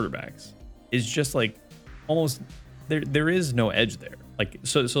good quarterbacks is just like almost there is no edge there. Like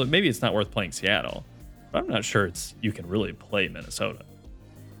so maybe it's not worth playing Seattle, but I'm not sure you can really play Minnesota.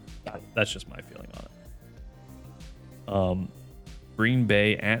 That's just my feeling on it. Green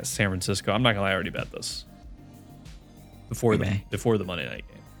Bay at San Francisco. I'm not gonna lie, I already bet this before the Monday night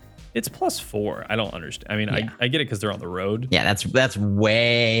game. It's +4. I don't understand. I mean, I get it because they're on the road. Yeah, that's a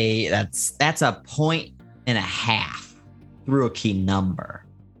 1.5 through a key number.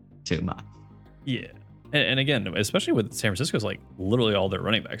 Too much. Yeah, and again, especially with San Francisco's like literally all their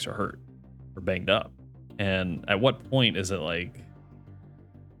running backs are hurt or banged up. And at what point is it like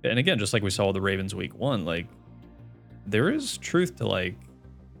And again, just like we saw with the Ravens week 1, like there is truth to like,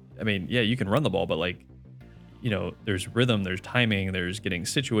 I mean, yeah, you can run the ball, but like, there's rhythm, there's timing, there's getting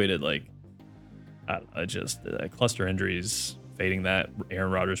situated. Like, just cluster injuries, fading that.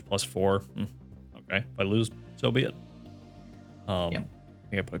 Aaron Rodgers +4. Okay, if I lose, so be it. I think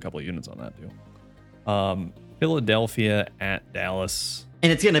I put a couple of units on that too. Philadelphia at Dallas,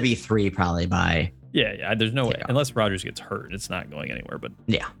 and it's gonna be 3 probably by. Yeah. There's no way unless Rodgers gets hurt, it's not going anywhere. But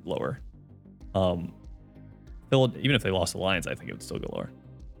yeah, lower. Even if they lost the Lions, I think it would still go lower.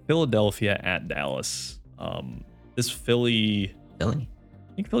 Philadelphia at Dallas. This Philly. I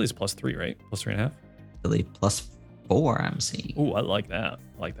think Philly's +3, right? +3.5. Philly +4. I'm seeing. Ooh, I like that.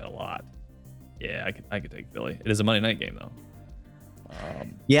 I like that a lot. Yeah, I could take Philly. It is a Monday night game though.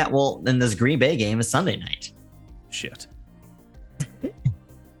 Yeah, well, then this Green Bay game is Sunday night. Shit.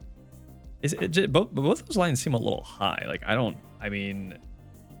 Both those lines seem a little high. Like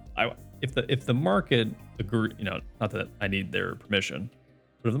if the market agree, not that I need their permission,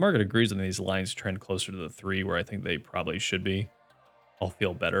 but if the market agrees on these lines trend closer to the 3 where I think they probably should be, I'll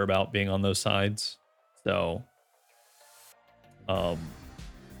feel better about being on those sides. So,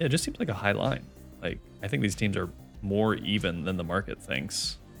 it just seems like a high line. Like I think these teams are more even than the market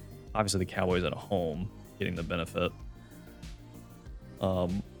thinks. Obviously, the Cowboys at home getting the benefit.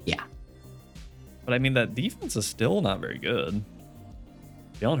 Yeah. But I mean, that defense is still not very good.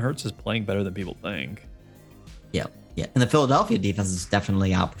 Jalen Hurts is playing better than people think. Yeah. And the Philadelphia defense is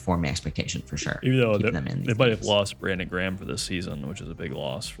definitely outperforming expectation for sure. Even though they might have lost Brandon Graham for this season, which is a big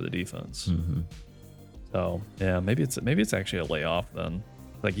loss for the defense. Mm-hmm. So yeah, maybe it's actually a layoff then.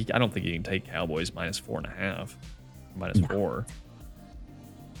 Like I don't think you can take Cowboys -4.5, -4.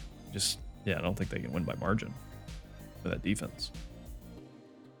 I don't think they can win by margin with that defense.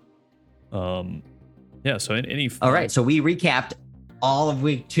 Yeah. So all right. So we recapped all of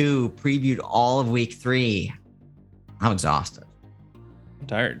week 2, previewed all of week 3. I'm exhausted. I'm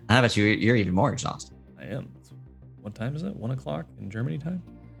tired. I bet you're even more exhausted. I am. What time is it? 1 o'clock in Germany time?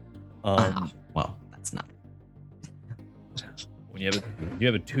 Well, that's not. When you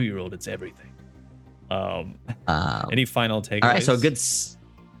have a 2-year-old, it's everything. Any final takeaways? All right. So good.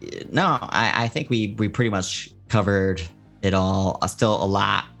 No, I think we pretty much covered it all. Still a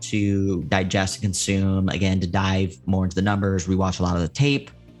lot to digest and consume. Again, to dive more into the numbers, we watch a lot of the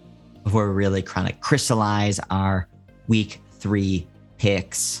tape before we really kind of crystallize our week 3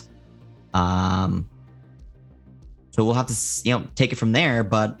 picks. So we'll have to, take it from there,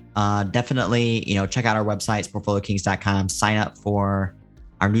 but definitely, check out our website, sportfoliokings.com, sign up for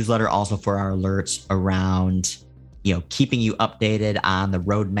our newsletter, also for our alerts around, keeping you updated on the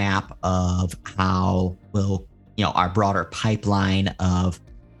roadmap of how we'll, our broader pipeline of,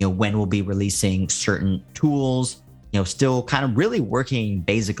 when we'll be releasing certain tools, still kind of really working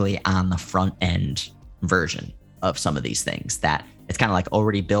basically on the front end version of some of these things that it's kind of like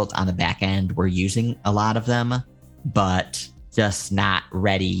already built on the back end. We're using a lot of them, but just not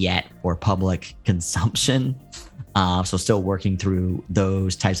ready yet for public consumption. So still working through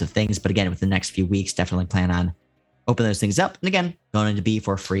those types of things. But again, with the next few weeks, definitely plan on open those things up. And again, going to be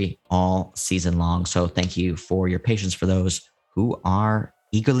for free all season long. So thank you for your patience for those who are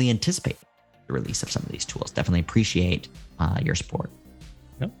eagerly anticipating the release of some of these tools. Definitely appreciate your support.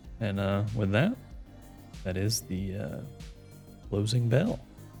 Yep. And with that is the closing bell.